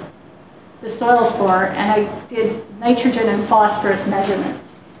the soils for, and I did nitrogen and phosphorus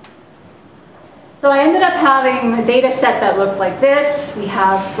measurements. So I ended up having a data set that looked like this. We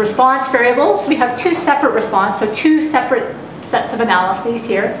have response variables. We have two separate response, so two separate sets of analyses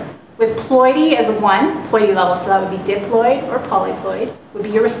here, with ploidy as one, ploidy level, so that would be diploid or polyploid, would be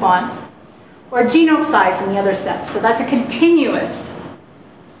your response, or genome size in the other set. So that's a continuous.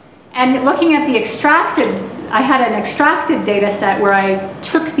 And looking at the extracted, I had an extracted data set where I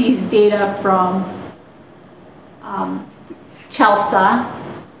took these data from CHELSA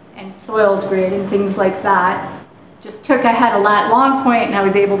and soils grid and things like that. I had a lat long point and I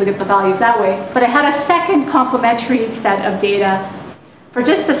was able to get the values that way. But I had a second complementary set of data for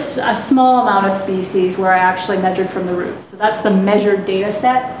just a small amount of species where I actually measured from the roots. So that's the measured data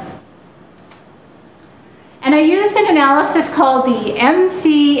set. And I used an analysis called the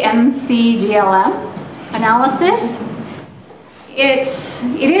MCMC-GLM analysis. It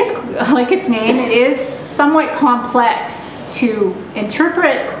is, like its name, it is somewhat complex to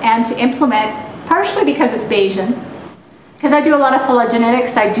interpret and to implement, partially because it's Bayesian. Because I do a lot of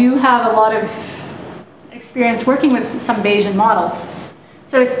phylogenetics, I do have a lot of experience working with some Bayesian models.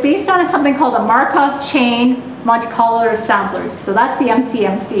 So it's based on something called a Markov chain Monte Carlo sampler. So that's the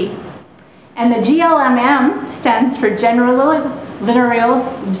MCMC. And the GLMM stands for General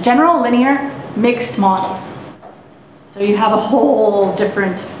Linear Mixed Models. So you have a whole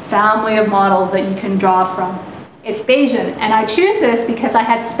different family of models that you can draw from. It's Bayesian, and I choose this because I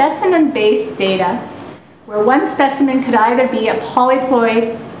had specimen-based data where one specimen could either be a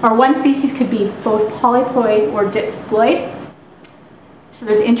polyploid, or one species could be both polyploid or diploid. So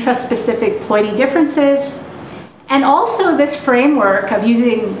there's intraspecific ploidy differences. And also this framework of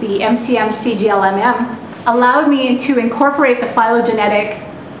using the MCMC-GLMM allowed me to incorporate the phylogenetic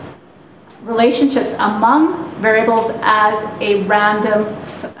relationships among variables as a random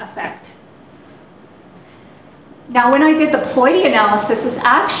effect. Now when I did the ploidy analysis, it's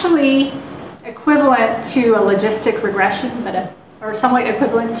actually equivalent to a logistic regression, but or somewhat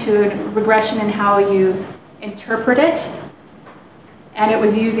equivalent to a regression in how you interpret it. And it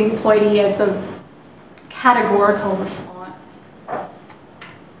was using ploidy as the categorical response.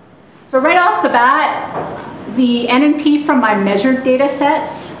 So right off the bat, the N and P from my measured data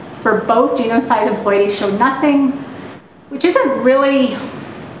sets for both genome size and ploidy showed nothing, which isn't really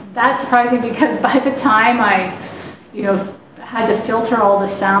that surprising because by the time I, had to filter all the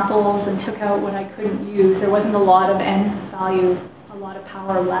samples and took out what I couldn't use, there wasn't a lot of N value, a lot of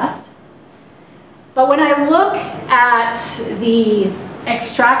power left. But when I look at the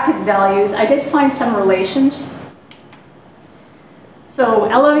extracted values, I did find some relations. So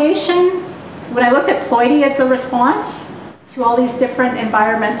elevation, when I looked at ploidy as the response to all these different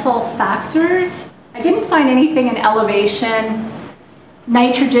environmental factors, I didn't find anything in elevation,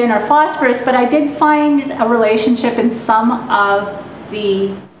 nitrogen, or phosphorus, but I did find a relationship in some of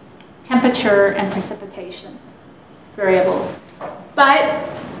the temperature and precipitation variables. But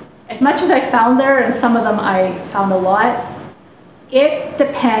as much as I found there, and some of them I found a lot, it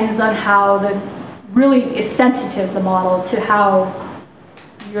depends on how really is sensitive, the model, to how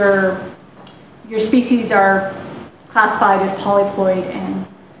your species are classified as polyploid and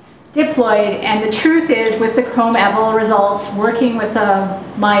diploid. And the truth is, with the Chrome-Eval results, working with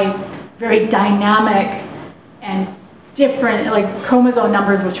my very dynamic and different, like chromosome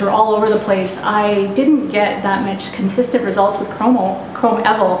numbers, which are all over the place, I didn't get that much consistent results with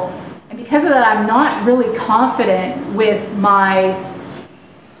Chrome-Eval. And because of that, I'm not really confident with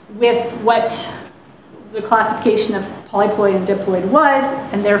what the classification of polyploid and diploid was,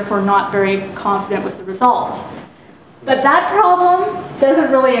 and therefore not very confident with the results. But that problem doesn't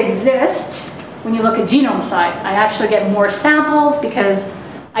really exist when you look at genome size. I actually get more samples because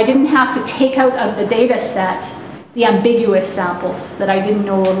I didn't have to take out of the data set the ambiguous samples that I didn't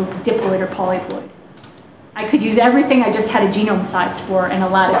know were diploid or polyploid. I could use everything I just had a genome size for and a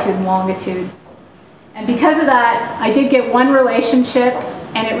latitude and longitude. And because of that, I did get one relationship,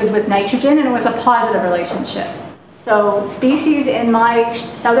 and it was with nitrogen, and it was a positive relationship. So species in my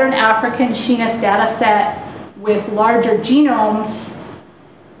Southern African Shinus data set with larger genomes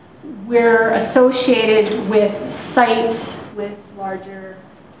were associated with sites with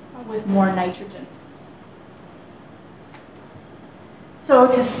more nitrogen. So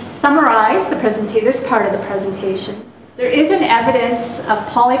to summarize this part of the presentation, there is an evidence of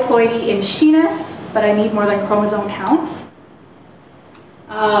polyploidy in Shinus, but I need more than chromosome counts.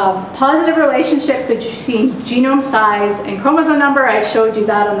 Positive relationship between genome size and chromosome number, I showed you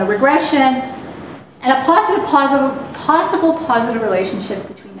that on the regression. And a possible positive relationship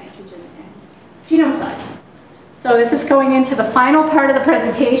between nitrogen and genome size. So this is going into the final part of the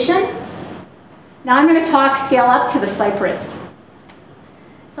presentation. Now I'm going to scale up to the cyparids.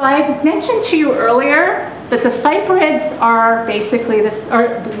 So I mentioned to you earlier that the cyparids are basically the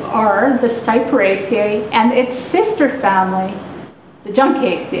Cyperaceae and its sister family, the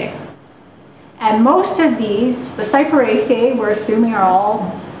Juncaceae. And most of these, the Cyperaceae, we're assuming are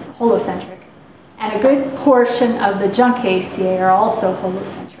all holocentric. And a good portion of the Juncaceae are also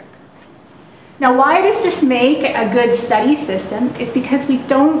holocentric. Now, why does this make a good study system? It's because we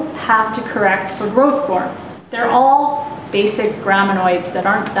don't have to correct for growth form. They're all basic graminoids that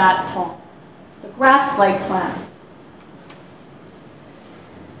aren't that tall. So grass-like plants.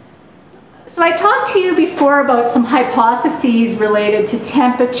 So I talked to you before about some hypotheses related to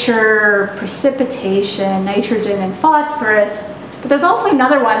temperature, precipitation, nitrogen, and phosphorus. But there's also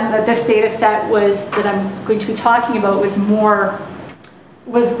another one that this data set that I'm going to be talking about was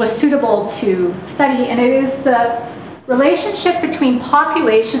suitable to study, and it is the relationship between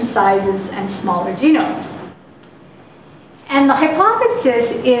population sizes and smaller genomes. And the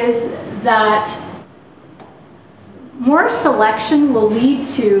hypothesis is that more selection will lead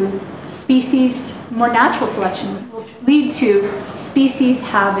to more natural selection will lead to species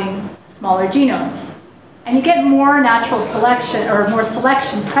having smaller genomes. And you get more natural selection, or more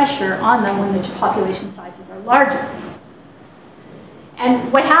selection pressure on them when the population sizes are larger.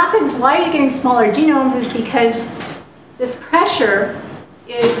 And what happens, why you're getting smaller genomes, is because this pressure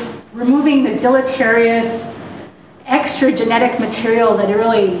is removing the deleterious extra genetic material that is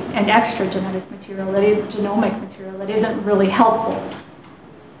genomic material that isn't really helpful.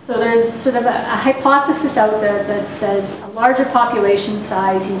 So there's sort of a hypothesis out there that says a larger population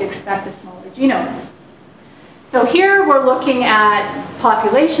size, you'd expect a smaller genome. So here we're looking at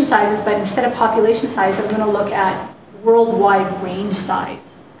population sizes, but instead of population size, I'm going to look at worldwide range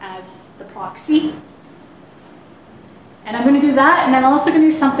size as the proxy. And I'm going to do that, and I'm also going to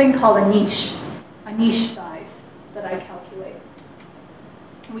do something called a niche size that I calculate.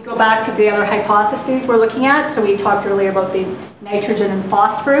 We go back to the other hypotheses we're looking at. So we talked earlier about the nitrogen and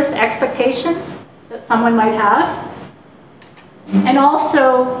phosphorus expectations that someone might have, and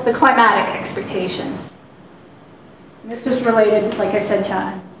also the climatic expectations. And this is related, like I said,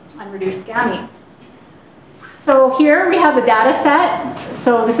 to unreduced gametes. So here we have a data set.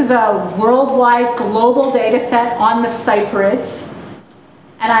 So this is a worldwide global data set on the cyperids.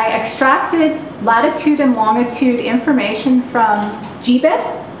 And I extracted latitude and longitude information from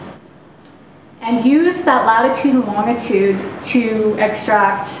GBIF and used that latitude and longitude to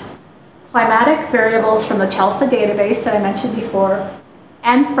extract climatic variables from the CHELSA database that I mentioned before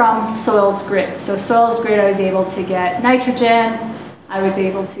and from soils grid. So soils grid, I was able to get nitrogen. I was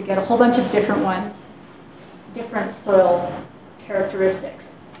able to get a whole bunch of different ones, different soil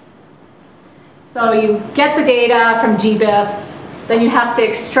characteristics. So you get the data from GBIF, then you have to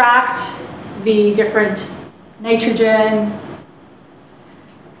extract the different nitrogen,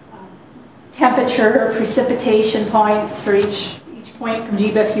 temperature, precipitation points for each point from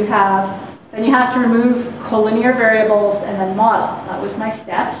GBIF you have. Then you have to remove collinear variables and then model. That was my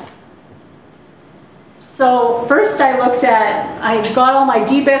steps. So first I got all my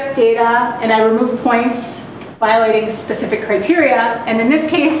GBIF data and I removed points violating specific criteria. And in this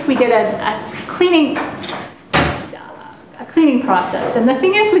case, we did a cleaning process. And the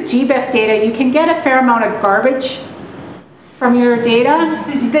thing is with GBIF data, you can get a fair amount of garbage from your data.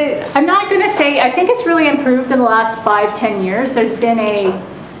 I'm not going to say, I think it's really improved in the last 5-10 years. There's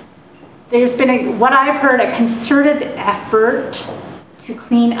been what I've heard, a concerted effort to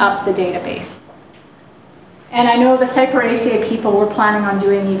clean up the database. And I know the Cyperaceae people were planning on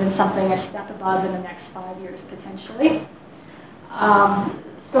doing even something a step above in the next 5 years, potentially.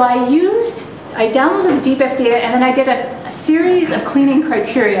 So I downloaded the GBIF data, and then I did a series of cleaning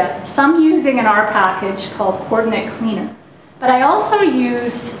criteria, some using an R package called Coordinate Cleaner. But I also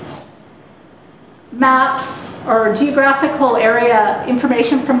used maps or geographical area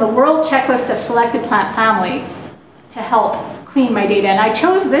information from the world checklist of selected plant families to help clean my data. And I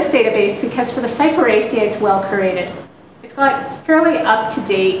chose this database because for the Cyperaceae, it's well curated. It's got fairly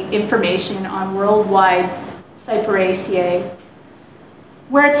up-to-date information on worldwide Cyperaceae,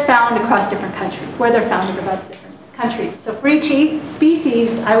 where it's found across different countries, where they're found across different countries. So for each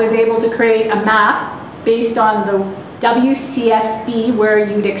species, I was able to create a map based on the WCSB, where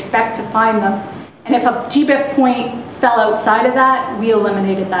you'd expect to find them. And if a GBIF point fell outside of that, we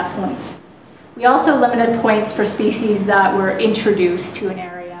eliminated that point. We also limited points for species that were introduced to an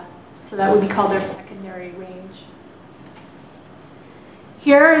area. So that would be called their secondary range.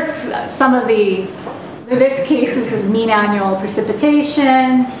 Here's some of in this case, this is mean annual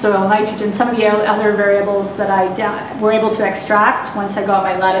precipitation, soil nitrogen, some of the other variables that I were able to extract once I got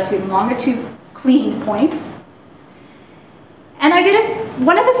my latitude and longitude cleaned points. And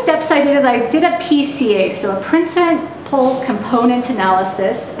one of the steps I did is I did a PCA, so a principal component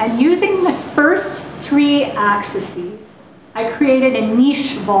analysis, and using the first 3 axes, I created a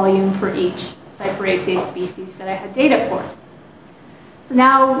niche volume for each Cyperaceae species that I had data for. So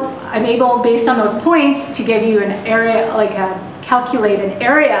now I'm able, based on those points, to give you an area, like a calculated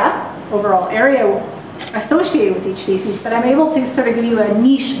area, overall area associated with each species, but I'm able to sort of give you a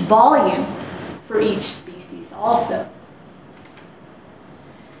niche volume for each species also.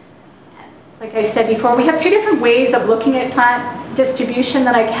 Like I said before, we have 2 different ways of looking at plant distribution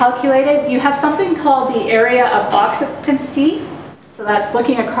that I calculated. You have something called the area of occupancy. So that's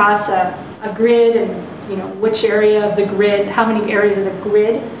looking across a grid and which area of the grid, how many areas of the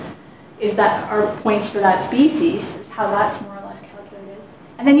grid are points for that species, is how that's more or less calculated.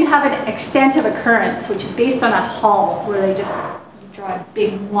 And then you have an extent of occurrence, which is based on a hull, where you draw a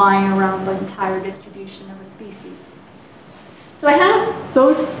big line around the entire distribution of a species. So I have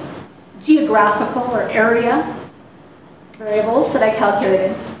those geographical or area variables that I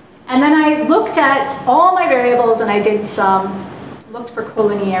calculated. And then I looked at all my variables and I looked for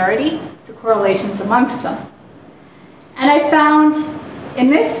collinearity, so correlations amongst them. And I found, in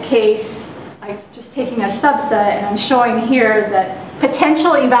this case, I'm just taking a subset and I'm showing here that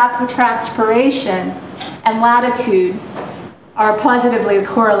potential evapotranspiration and latitude are positively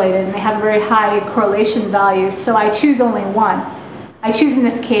correlated and they have very high correlation values, so I choose only one. I choose in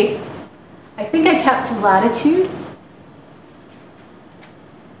this case, I think I kept latitude.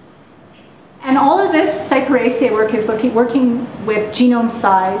 And all of this Cyperaceae work is working with genome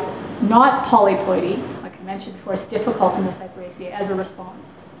size, not polyploidy. Like I mentioned before, it's difficult in the Cyperaceae as a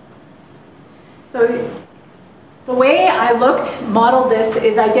response. So the way I modeled this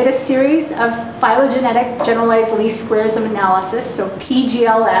is I did a series of phylogenetic generalized least squares of analysis, so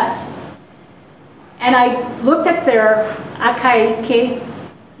PGLS. And I looked at their Akaike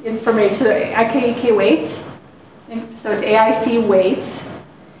information, so IKEK weights, so it's AIC weights,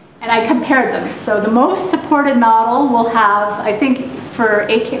 and I compared them. So the most supported model will have, I think for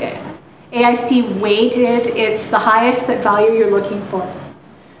AIC weighted, it's the highest value you're looking for.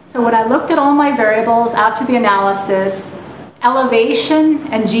 So when I looked at all my variables after the analysis, elevation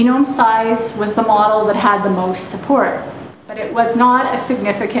and genome size was the model that had the most support. But it was not a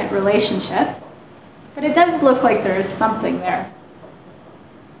significant relationship. But it does look like there is something there.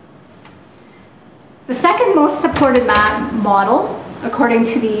 The second most supported model, according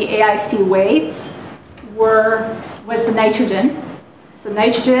to the AIC weights, was the nitrogen. So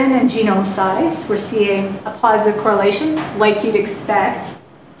nitrogen and genome size, we're seeing a positive correlation, like you'd expect.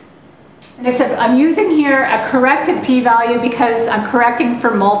 And I'm using here a corrected p-value because I'm correcting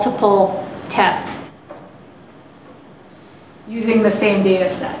for multiple tests using the same data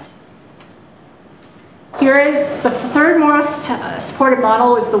set. Here is the third most supported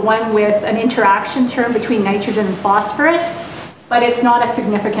model is the one with an interaction term between nitrogen and phosphorus, but it's not a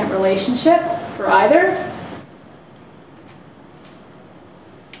significant relationship for either.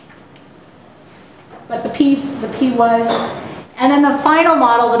 But the P was, and then the final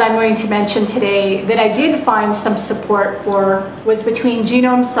model that I'm going to mention today that I did find some support for was between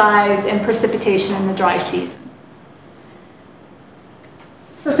genome size and precipitation in the dry season.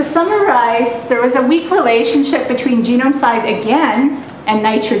 So to summarize, there was a weak relationship between genome size again and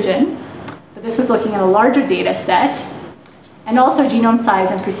nitrogen, but this was looking at a larger data set, and also genome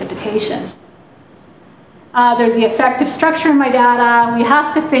size and precipitation. There's the effective structure in my data. We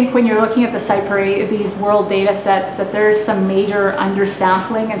have to think when you're looking at the Cyperaceae, these world data sets, that there's some major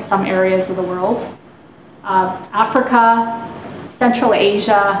undersampling in some areas of the world. Africa, Central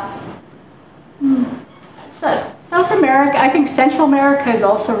Asia, South America, I think Central America is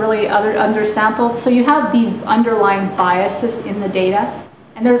also really undersampled. So you have these underlying biases in the data.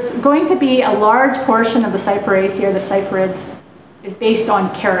 And there's going to be a large portion of the Cyperaceae or the cyperids is based on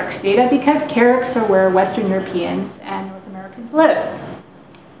Carex data because Carex are where Western Europeans and North Americans live,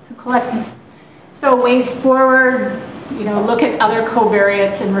 who collect these. So ways forward, look at other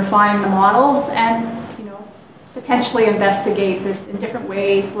covariates and refine the models and, potentially investigate this in different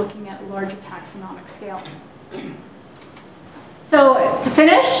ways, looking at larger taxonomic scales. So to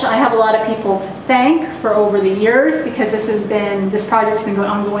finish, I have a lot of people to thank for over the years because this project's been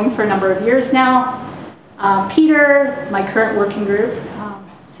ongoing for a number of years now. Peter, my current working group,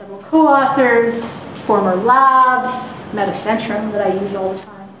 several co-authors, former labs, Metacentrum that I use all the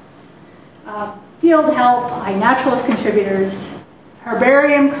time, field help, iNaturalist contributors,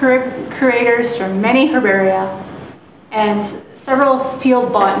 herbarium curators from many herbaria, and several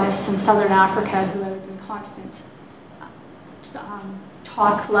field botanists in Southern Africa who I was in constant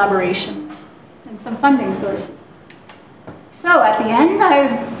talk collaboration and some funding sources. So at the end,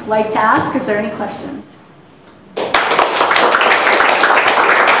 I'd like to ask, is there any questions?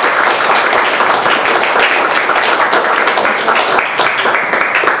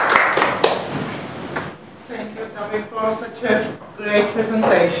 Thank you, Tammy, for such a great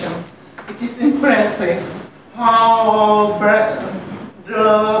presentation. It is impressive how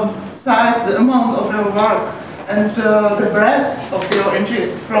the size, the amount of your work, and the breadth of your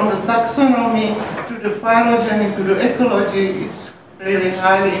interest from the taxonomy to the phylogeny to the ecology, it's really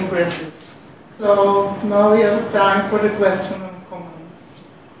highly impressive. So now we have time for the question and comments.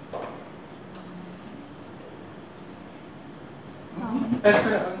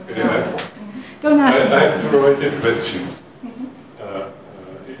 Don't ask me. I have two related questions.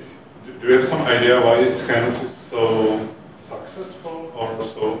 Do you have some idea why Scanus is so successful or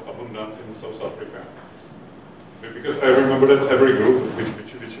so abundant in South Africa? Because I remember that every group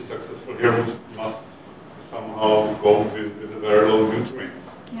which is successful here must somehow go with very low nutrients.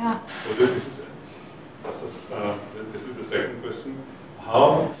 Yeah. So this is the second question.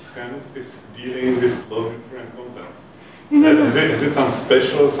 How Scanus is dealing with low nutrient contents? Is it some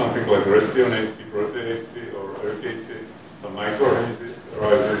special, something like Restionaceae, Proteaceae, or Ericaceae, some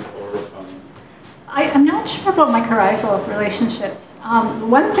mycorrhizas, or some? I'm not sure about mycorrhizal relationships.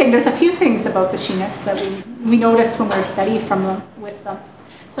 One thing, there's a few things about the Shinus that we noticed when we were studying with them.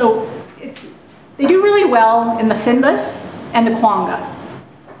 So they do really well in the Fynbos and the Quanga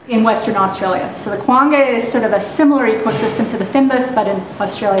in Western Australia. So the Quanga is sort of a similar ecosystem to the Fynbos, but in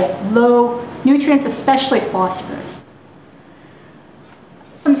Australia, low nutrients, especially phosphorus.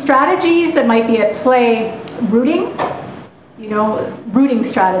 Some strategies that might be at play, rooting, rooting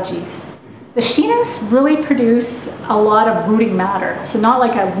strategies. The Shinus really produce a lot of rooting matter. So not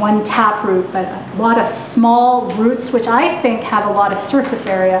like a one tap root, but a lot of small roots, which I think have a lot of surface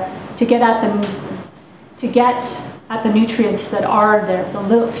area to get at them, to get at the nutrients that are there, the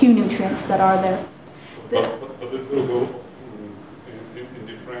little few nutrients that are there. But this will go in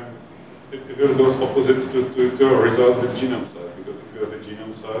different, it will go opposite to a result with genome size, because if you have a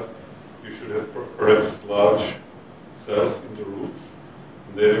genome size, you should have perhaps large cells in the roots.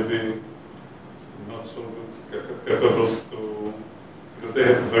 They will be not so good capable to, because they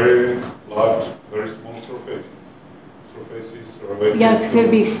have very large, very small surfaces. Yeah, it's going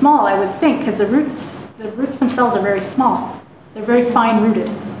to be small, I would think, because the roots themselves are very small. They're very fine rooted.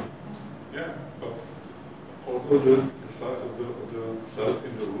 Yeah, but also the size of the cells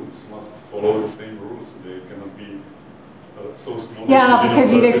in the roots must follow the same rules. They cannot be so small. Yeah,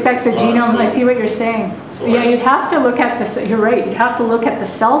 because you'd expect the genome. I see what you're saying. So yeah, you'd have to look at the. You're right. You'd have to look at the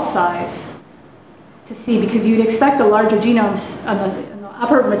cell size to see, because you'd expect the larger genomes on the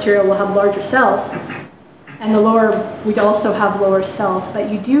upper material will have larger cells, and the lower we'd also have lower cells. But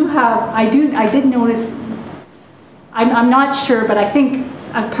you do have. I did notice. I'm not sure, but I think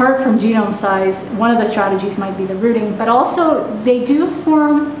apart from genome size, one of the strategies might be the rooting. But also they do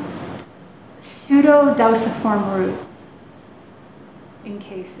form pseudo-dauciform roots in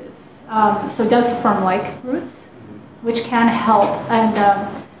cases. So dauciform-like roots, which can help. And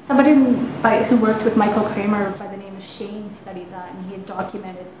somebody who worked with Michael Kramer by the name of Shane studied that, and he had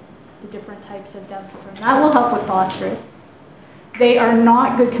documented the different types of dauciform. That will help with phosphorus. They are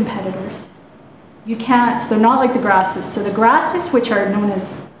not good competitors. You can't, they're not like the grasses. So the grasses, which are known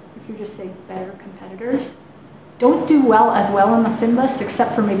as, if you just say better competitors, don't do as well in the fynbos,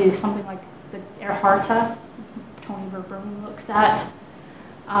 except for maybe something like the Ehrharta, Tony Verbrun looks at.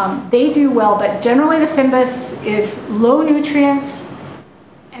 They do well, but generally the fynbos is low nutrients,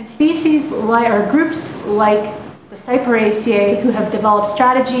 and species or groups like the Cyperaceae who have developed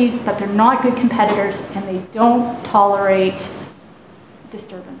strategies, but they're not good competitors, and they don't tolerate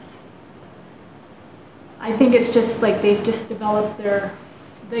disturbance. I think it's just like they've just developed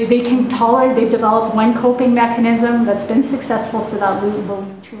they can tolerate, they've developed one coping mechanism that's been successful for that low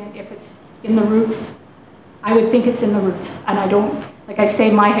nutrient. If it's in the roots, I would think it's in the roots. And I don't, like I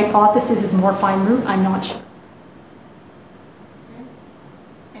say, my hypothesis is more fine root, I'm not sure. Okay.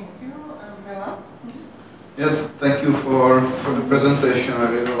 Thank you. Bella? Yeah, thank you for the presentation, I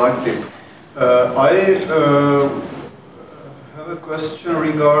really liked it. I have a question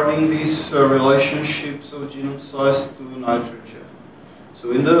regarding these relationships of genome size to nitrogen.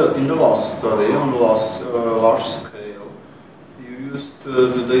 So in the last study, on the last large scale, you used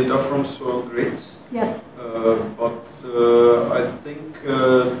the data from soil grids. Yes. But I think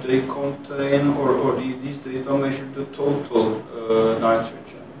they contain, or these data measure the total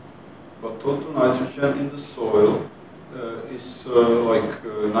nitrogen. But total nitrogen in the soil is like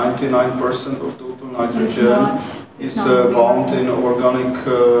 99% of total nitrogen is bound in organic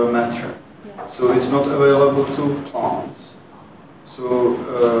matter. Yes. So it's not available to plants. So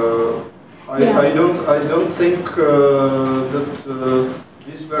I don't think that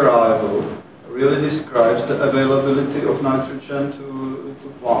this variable really describes the availability of nitrogen to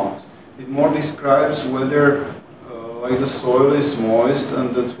plants. It more describes whether like the soil is moist,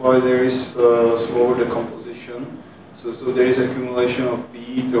 and that's why there is slower decomposition. So there is accumulation of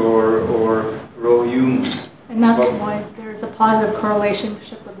peat or raw humus. And that's why there's a positive correlation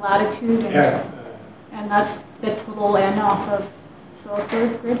with latitude, and that's the total N off of soil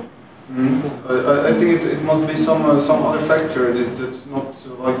grid. I think it must be some other factor that's not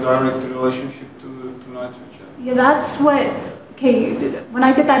like direct relationship to nitrogen. Yeah, that's what. Okay, when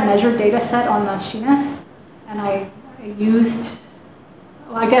I did that measured data set on the Shinas, and I used,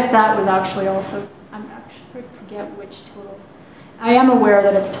 well, I guess that was actually also. I forget which total. I am aware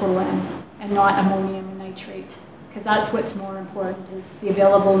that it's total N and not ammonium nitrate, because that's what's more important, is the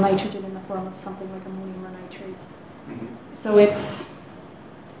available nitrogen in the form of something like ammonium or nitrate. So it's,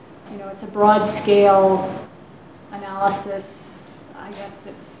 it's a broad scale analysis. I guess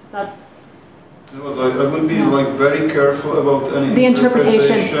that's. But I would be like very careful about any the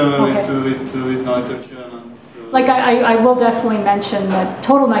interpretation with nitrogen. And, like I will definitely mention that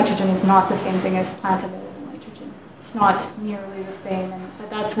total nitrogen is not the same thing as plant available nitrogen. It's not nearly the same, but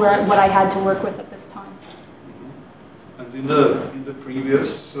that's what I had to work with at this time. And in the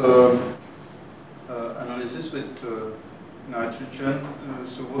previous analysis with nitrogen,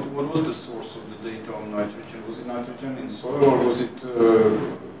 so what was the source of the data on nitrogen? Was it nitrogen in soil, or was it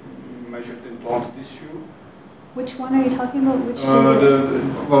measured in plant tissue? Which one are you talking about? Which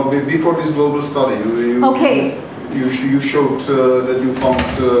well, before this global study, you showed that you found.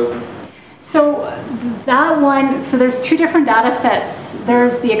 So that one, so there's two different data sets.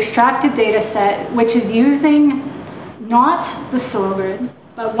 There's the extracted data set, which is using not the soil grid,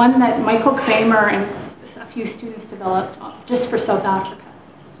 but one that Michael Kramer and a few students developed just for South Africa.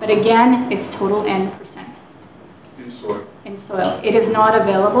 But again, it's total N%. In soil. In soil. It is not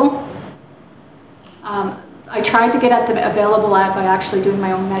available. I tried to get at the available at by actually doing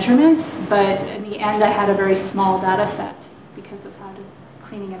my own measurements, but in the end I had a very small data set because of how to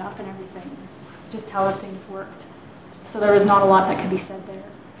cleaning it up and everything, just how things worked. So there was not a lot that could be said there.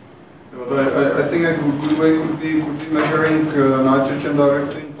 But I think a good way could be measuring nitrogen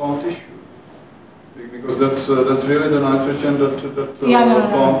directly in plant tissue, because that's really the nitrogen that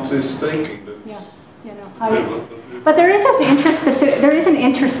plant is taking. But there is an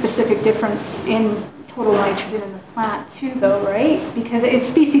interspecific difference in total nitrogen in the plant too, though, right? Because it's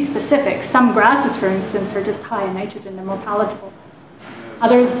species specific. Some grasses, for instance, are just high in nitrogen; they're more palatable. Yes.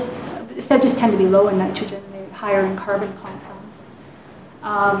 Others, sedges tend to be low in nitrogen; they're higher in carbon compounds.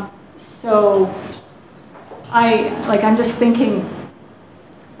 So, I'm just thinking,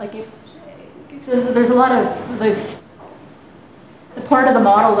 like, if there's a lot of the part of the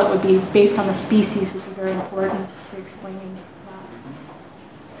model that would be based on the species would be very important to explaining that.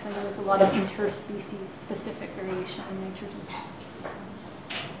 Because I know there's a lot of interspecies specific variation in nitrogen.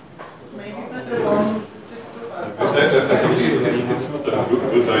 Maybe better on. I think it's not a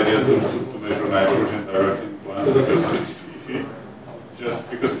good idea to measure nitrogen directly in plants,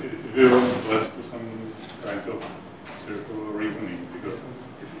 because it will lead to some kind of circular reasoning. Because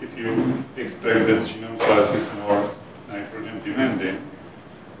if you expect that genome size is more nitrogen demanding,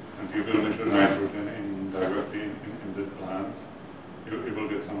 and you will measure nitrogen directly in the plants, you will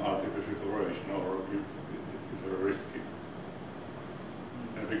get some artificial coloration, or it's very risky.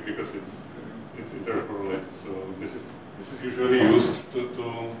 I think because it's intercorrelated. So this is usually used to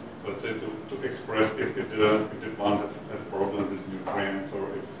let's say to express if the plant has problems with nutrients, or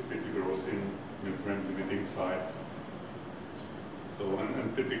if it grows in nutrient limiting sites. So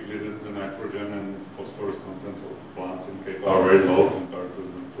and typically the nitrogen and phosphorus contents of plants in Cape are very low compared to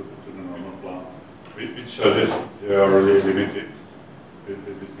the normal plants, which suggests they are really limited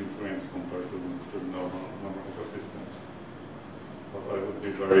with these nutrients compared to the normal ecosystems. But I would be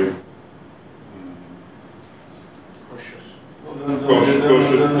very cautious.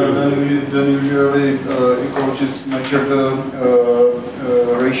 Cautious. Then usually ecologists measure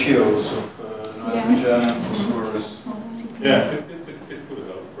the ratios of nitrogen and phosphorus. Yeah, it could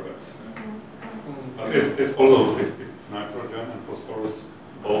help perhaps. But it's also if nitrogen and phosphorus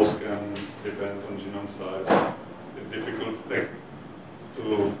both can depend on genome size, it's difficult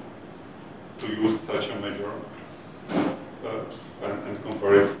to use such a measure and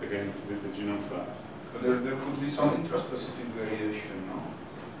compare it again with the genome size. But there could be some intraspecific variation, no?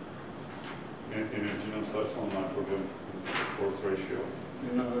 In the genome size on nitrogen and phosphorus ratios.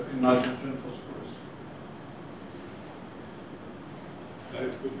 In nitrogen phosphorus.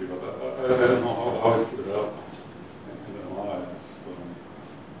 It could be, but I don't know how it could help in the analysis.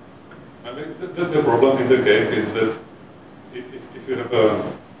 I mean, the problem in the Cape is that if you have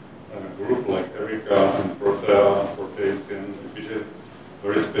a group like Erica and Proteacean, which has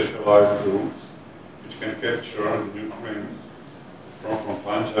very specialized roots, which can capture the nutrients from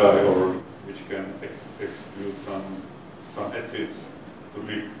fungi, or which can exclude some acids to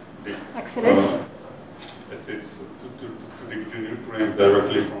big Exodus. Acids to dig the nutrients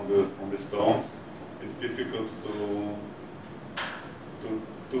directly from the stones. It's difficult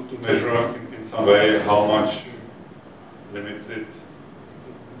to measure in some way how much limited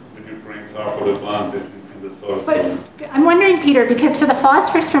the nutrients are for the plant in the soil. But I'm wondering, Peter, because for the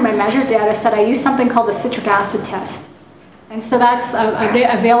phosphorus from my measured data set, I used something called the citric acid test. And so that's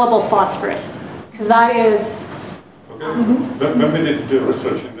available phosphorus, because that is... Okay. When we did the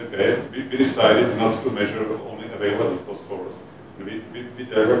research in the Cape, we decided not to measure only available phosphorus. We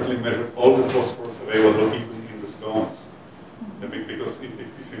directly measured all the phosphorus available, even in the stones. Because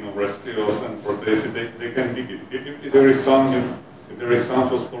if you know Restios and Proteaceae, they can dig it. If there is some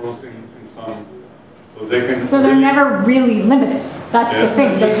phosphorus in some, so they can. So they're never really limited. That's the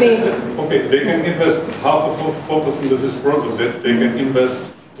thing. Okay, they can invest half of photosynthesis product. They can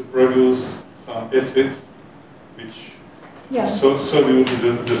invest to produce some acids, which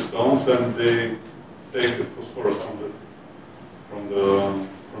solute the stones, and they take the phosphorus from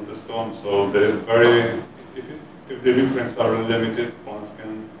the stone. So they're very. If the nutrients are limited, plants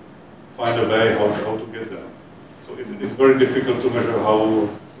can find a way how to get them. So it's very difficult to measure how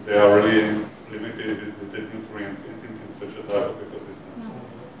they are really limited with the nutrients in such a type of ecosystem.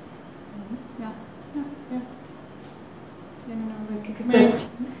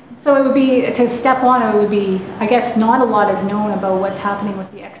 So it would be, to step one, it would be, I guess not a lot is known about what's happening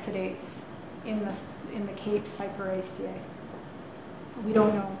with the exudates in the Cape Cyperaceae. We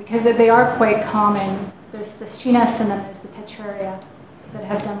don't know, because they are quite common there's the Chinas and then there's the Tetraria that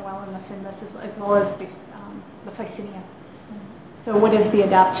have done well in the Findus as well as the Phycinia. So what is the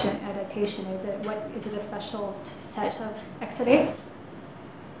adaptation? Is it a special set of exudates?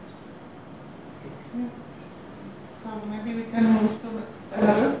 So maybe we can move to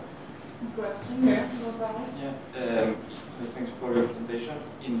another question. Yeah. Thanks for your presentation.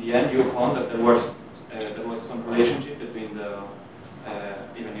 In the end, you found that there was some relationship between the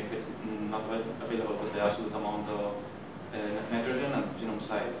even if it's not available, but the absolute amount of nitrogen and genome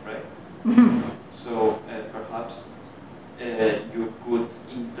size, right? Mm-hmm. So perhaps you could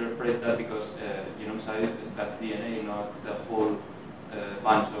interpret that because genome size, that's DNA, not the whole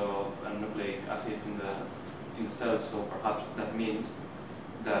bunch of nucleic acids in the cells. So perhaps that means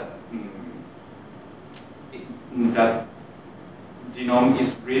that that genome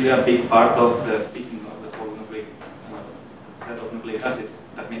is really a big part of the picking of the whole nucleic set of nucleic acid.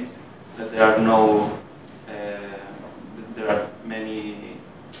 That means that there are there are many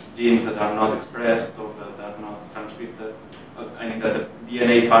genes that are not expressed or that are not transcripted. I mean that the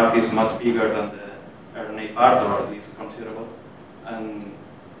DNA part is much bigger than the RNA part, or at least considerable, and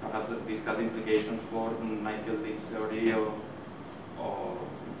perhaps that this has implications for Michael Leak's theory of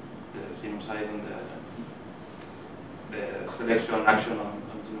the genome size and the selection action on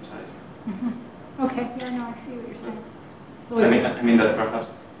genome size. Mm-hmm. Okay, yeah, no, I see what you're saying. I mean that perhaps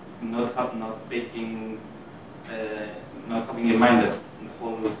not having in mind that the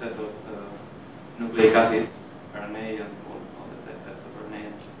whole set of nucleic acids, RNA and all the types of RNA,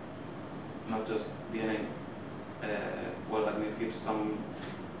 not just DNA, well, at least gives some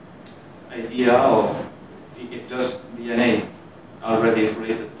idea of if just DNA already is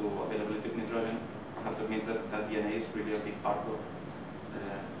related to availability of nitrogen, perhaps it means that DNA is really a big part of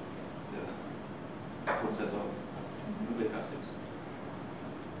the whole set of nucleic acids.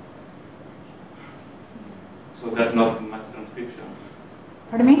 So there's not much transcription.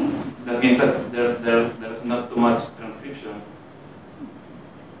 Pardon me? That means that there's not too much transcription.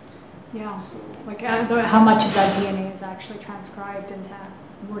 Yeah. So Like how much of that DNA is actually transcribed into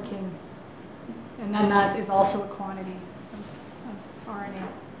working, and then that is also a quantity of RNA.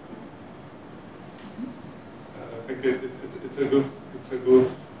 I think it's a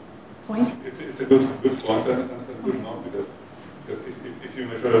good Point? It's a good point and a good note because if you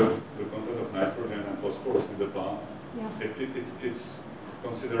measure the content of nitrogen and phosphorus in the plants, Yeah. it's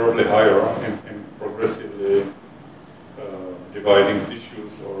considerably higher in progressively dividing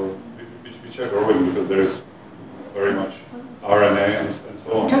tissues or which are growing because there is very much RNA and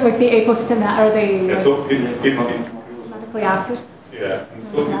so on. Like the apostomata, are they Yeah, so systematically active? yeah, and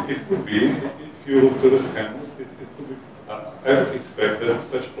so it could be, if you look to the schemas, it could be, I would expect that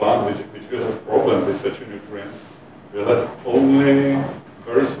such plants which will have problems with such nutrients will have only a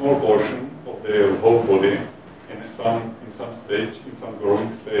very small portion of their whole body in some stage, in some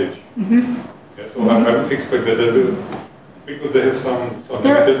growing stage. Mm-hmm. Yeah, so I would expect that they will, because they have some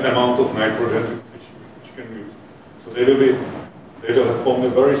limited amount of nitrogen which can use. So they will have only a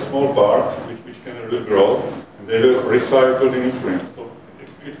very small part which can really grow, and they will recycle the nutrients.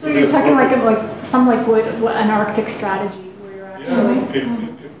 So you're talking like an Arctic strategy where you're actually. Yeah,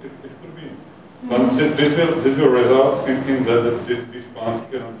 it could be. So this will result in that these plants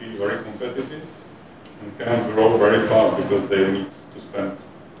cannot be very competitive and cannot grow very fast because they need to spend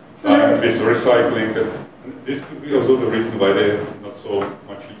time with recycling. And this could be also the reason why they have not so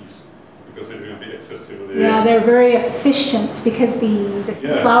much leaves, because it will be excessively. Yeah, they're very efficient because the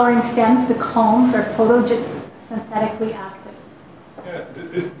flowering stems, the culms, are photosynthetically active. Yeah,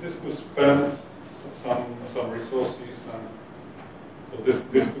 this could spend some resources, and so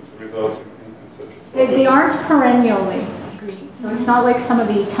this could result in such a problem. They aren't perennially green, so it's not like some of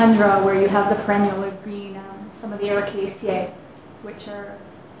the tundra where you have the perennially green, some of the Cyperaceae, which are,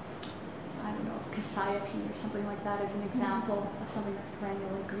 I don't know, Cassiope or something like that is an example of something that's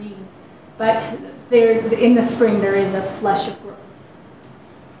perennially green. But in the spring there is a flush of growth.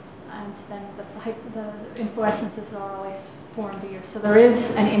 And then the inflorescences are always formed a year. So there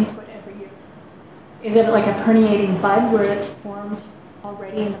is an input every year. Is it like a permeating bud where it's formed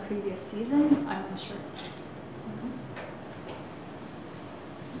already in the previous season? I'm not sure.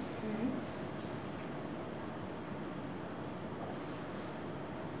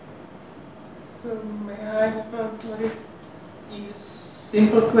 So may I have a very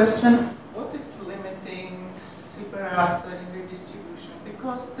simple question? What is limiting Cyperaceae in the distribution?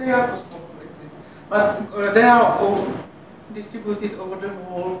 Because they are cosmopolitan, but they are all distributed over the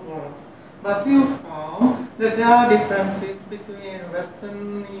whole world. But you found that there are differences between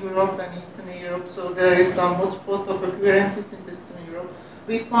Western Europe and Eastern Europe, so there is some hotspot of occurrences in Western Europe,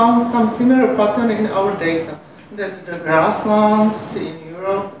 we found some similar pattern in our data, that the grasslands in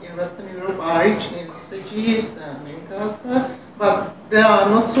Europe, in Western Europe, are rich in ECGs and in culture, but there are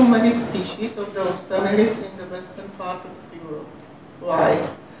not so many species of those families in the western part of Europe. Why?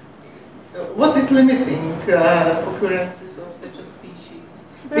 What is limiting occurrences of such a species?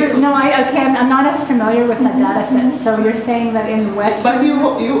 No, I'm not as familiar with that data set. So you're saying that in the west. But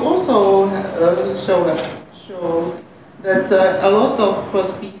you also show that a lot of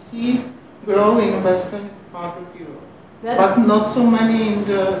species grow in western part of Europe, but not so many in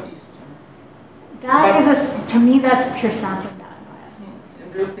the eastern. To me, that's a pure sampling data bias.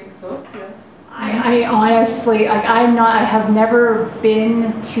 Do you think so? Yeah. I honestly, I have never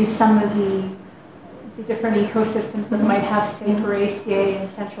been to some of the different ecosystems that might have Cyperaceae in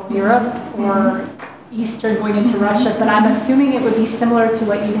Central Europe or Eastern going into Russia, but I'm assuming it would be similar to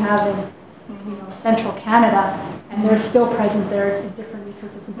what you have in Central Canada, and they're still present there in different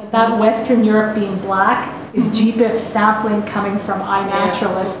ecosystems. But that Western Europe being black is GBIF sampling coming from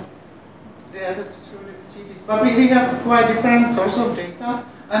iNaturalist. Yeah, that's true, it's GBIF. But we have quite different source of data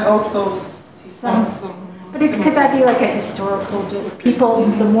and also some but could that be like a historical, just people,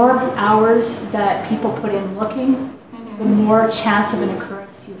 the more hours that people put in looking, the more chance of an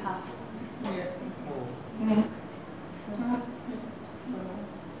occurrence you have. Yeah.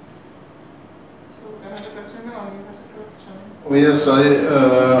 Oh, yes,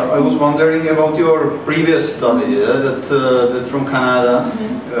 I was wondering about your previous study that from Canada,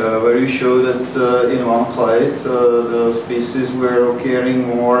 where you showed that in one clade the species were occurring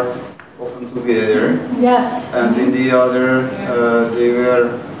more often together. Yes. And in the other, they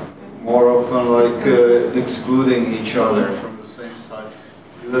were more often like excluding each other from the same site.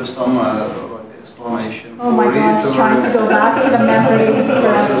 Do you have some explanation for it? Oh my gosh, trying to go back to the memories.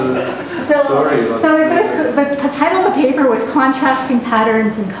 The title of the paper was Contrasting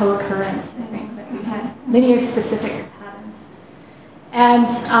Patterns and Co-occurrence, I think, that we had lineage-specific patterns. And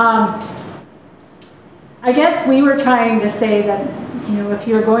I guess we were trying to say that, if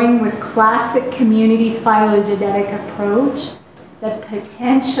you're going with classic community phylogenetic approach, that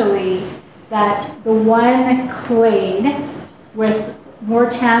potentially that the one clade with more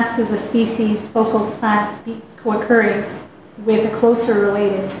chance of the species focal plants co-occurring with a closer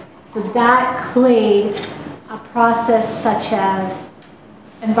related, for that clade, a process such as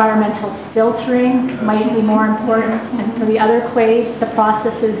environmental filtering might be more important, and for the other clade, the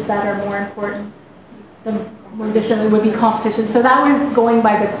processes that are more important, would be competition. So that was going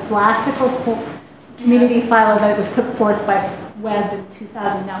by the classical community philo that was put forth by Webb in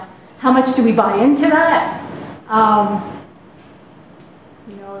 2000. Now, how much do we buy into that?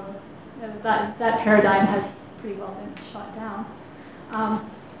 That paradigm has pretty well been shot down.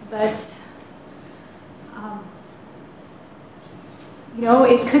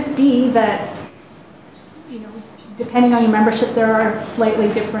 It could be that, depending on your membership, there are slightly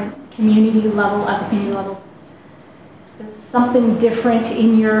different at the community level. There's something different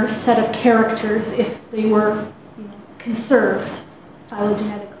in your set of characters if they were conserved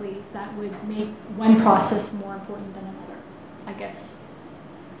phylogenetically that would make one process more important than another, I guess.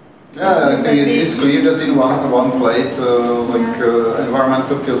 Yeah, I think it's clear that in one plate,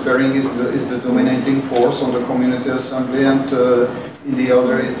 environmental filtering is the dominating force on the community assembly, and in the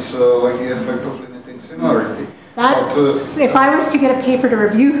other it's like the effect of limiting similarity. That's, if I was to get a paper to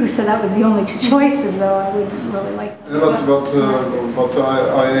review who said that was the only two choices, though, I wouldn't really like that.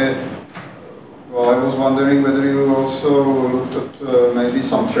 I was wondering whether you also looked at maybe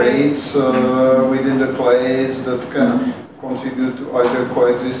some traits within the clades that can contribute to either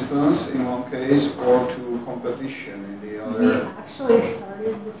coexistence in one case or to competition in the other. We actually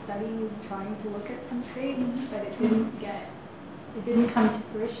started the study trying to look at some traits, but it didn't come to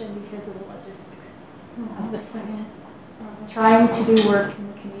fruition because of the logistics of the site. Trying to do work in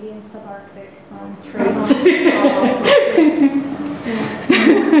the Canadian subarctic on traits.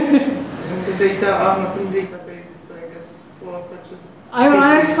 And the data are not in databases, I guess, for such a species.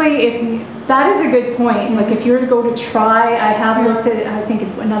 Honestly, that is a good point. Like if you were to go to try, I have looked at, I think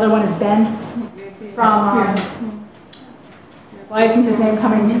another one is Ben from, why isn't his name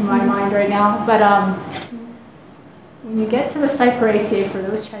coming to my mind right now? But when you get to the Cyperaceae for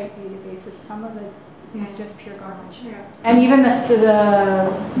those type databases, some of it is just pure garbage. And even the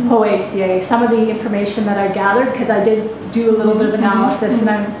Poaceae, some of the information that I gathered, because I did do a little bit of analysis,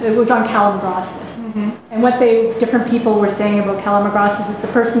 and it was on Calamagrostis. And what different people were saying about Calamagrostis is the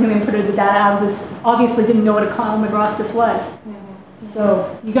person who inputted the data obviously didn't know what a Calamagrostis was.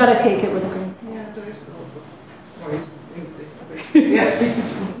 So you got to take it with a grain of salt. Yeah, there is also noise in the database.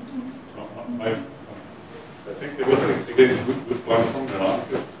 I think it was again good good point from Milan,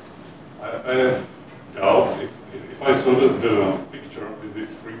 because I have doubt if I saw the picture with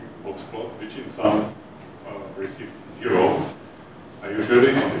this free box plot, which in some receive 0, I usually,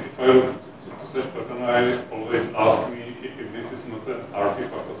 if I look to such pattern, I always ask me if this is not an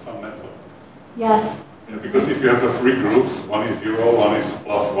artifact of some method. Yes. Yeah, because if you have three groups, one is 0, one is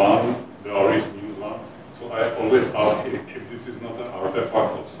 +1, the other is -1. So I always ask if this is not an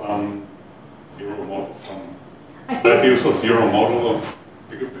artifact of some 0 model, some that use of 0 model.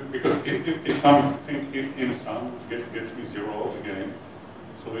 Because if something in some gets me 0 again,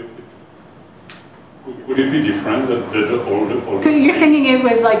 so could it be different that all the You're thinking it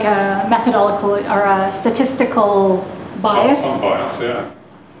was like a methodological or a statistical bias? Some bias, yeah.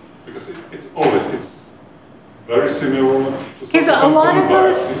 Because it's very similar to because a lot of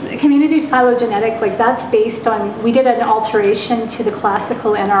those community phylogenetic, like that's based on, we did an alteration to the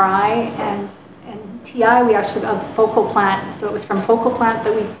classical NRI and TI, we actually have a focal plant, so it was from focal plant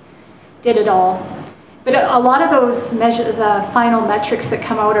that we did it all. But a lot of those the final metrics that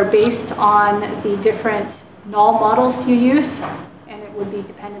come out are based on the different null models you use, and it would be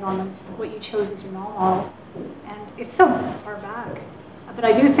dependent on what you chose as your null model. And it's so far back. But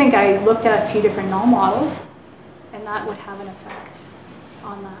I do think I looked at a few different null models, and that would have an effect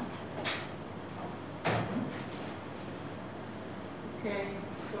on that. Okay,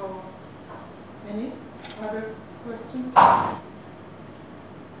 so any other questions? I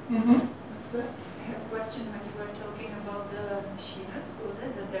have a question. When you were talking about the genus, was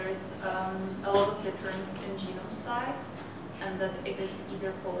it that there is a lot of difference in genome size, and that it is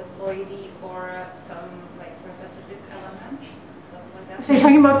either polyploidy or some like repetitive elements, stuff like that? So you're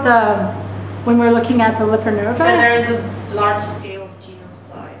talking about when we're looking at the Lipernerva? That there is a large scale of genome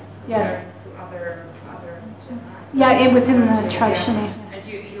size yes. compared to other genera. Yeah, within the Trichinae. And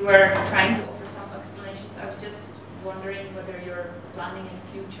you were trying to offer some explanations. I was just wondering whether you're planning in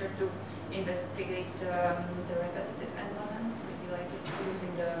future to investigate the repetitive element, maybe like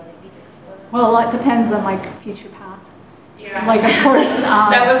using the repeat explorer. Well, a lot depends on like future path. Yeah. Like of course.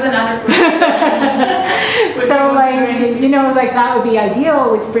 That was another question. So like you know, like that would be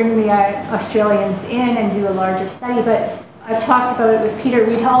ideal, would bring the Australians in and do a larger study. But I've talked about it with Peter.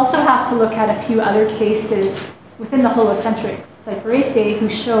 We'd also have to look at a few other cases within the holocentric Cyperaceae who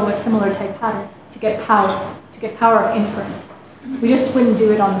show a similar type pattern to get power of inference. We just wouldn't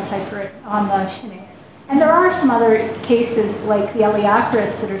do it on the Cyperaceae. And there are some other cases like the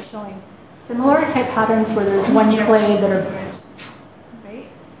Eleacaris that are showing similar type patterns where there's one clade that are, right?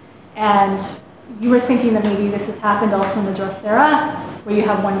 And you were thinking that maybe this has happened also in the Drosera, where you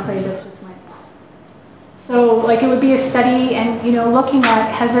have one clade that's just like. So like it would be a study and, you know, looking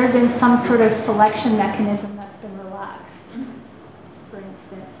at, has there been some sort of selection mechanism that's been relaxed, for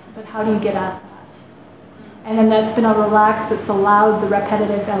instance, but how do you get at that? And then that's been a relax that's allowed the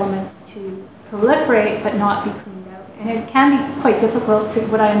repetitive elements to proliferate but not be cleaned out. And it can be quite difficult to,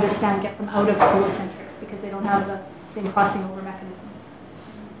 what I understand, get them out of holocentrics because they don't have the same crossing over mechanisms.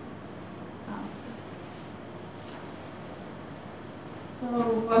 So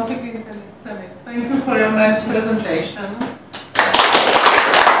once again, Tammy, thank you for your nice presentation.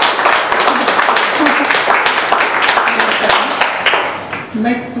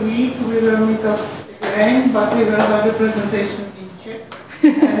 Next week we will meet us again, but we will have a presentation in Czech.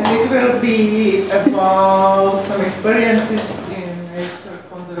 And it will be about some experiences in nature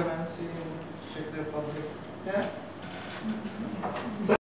conservancy in Czech Republic. Yeah?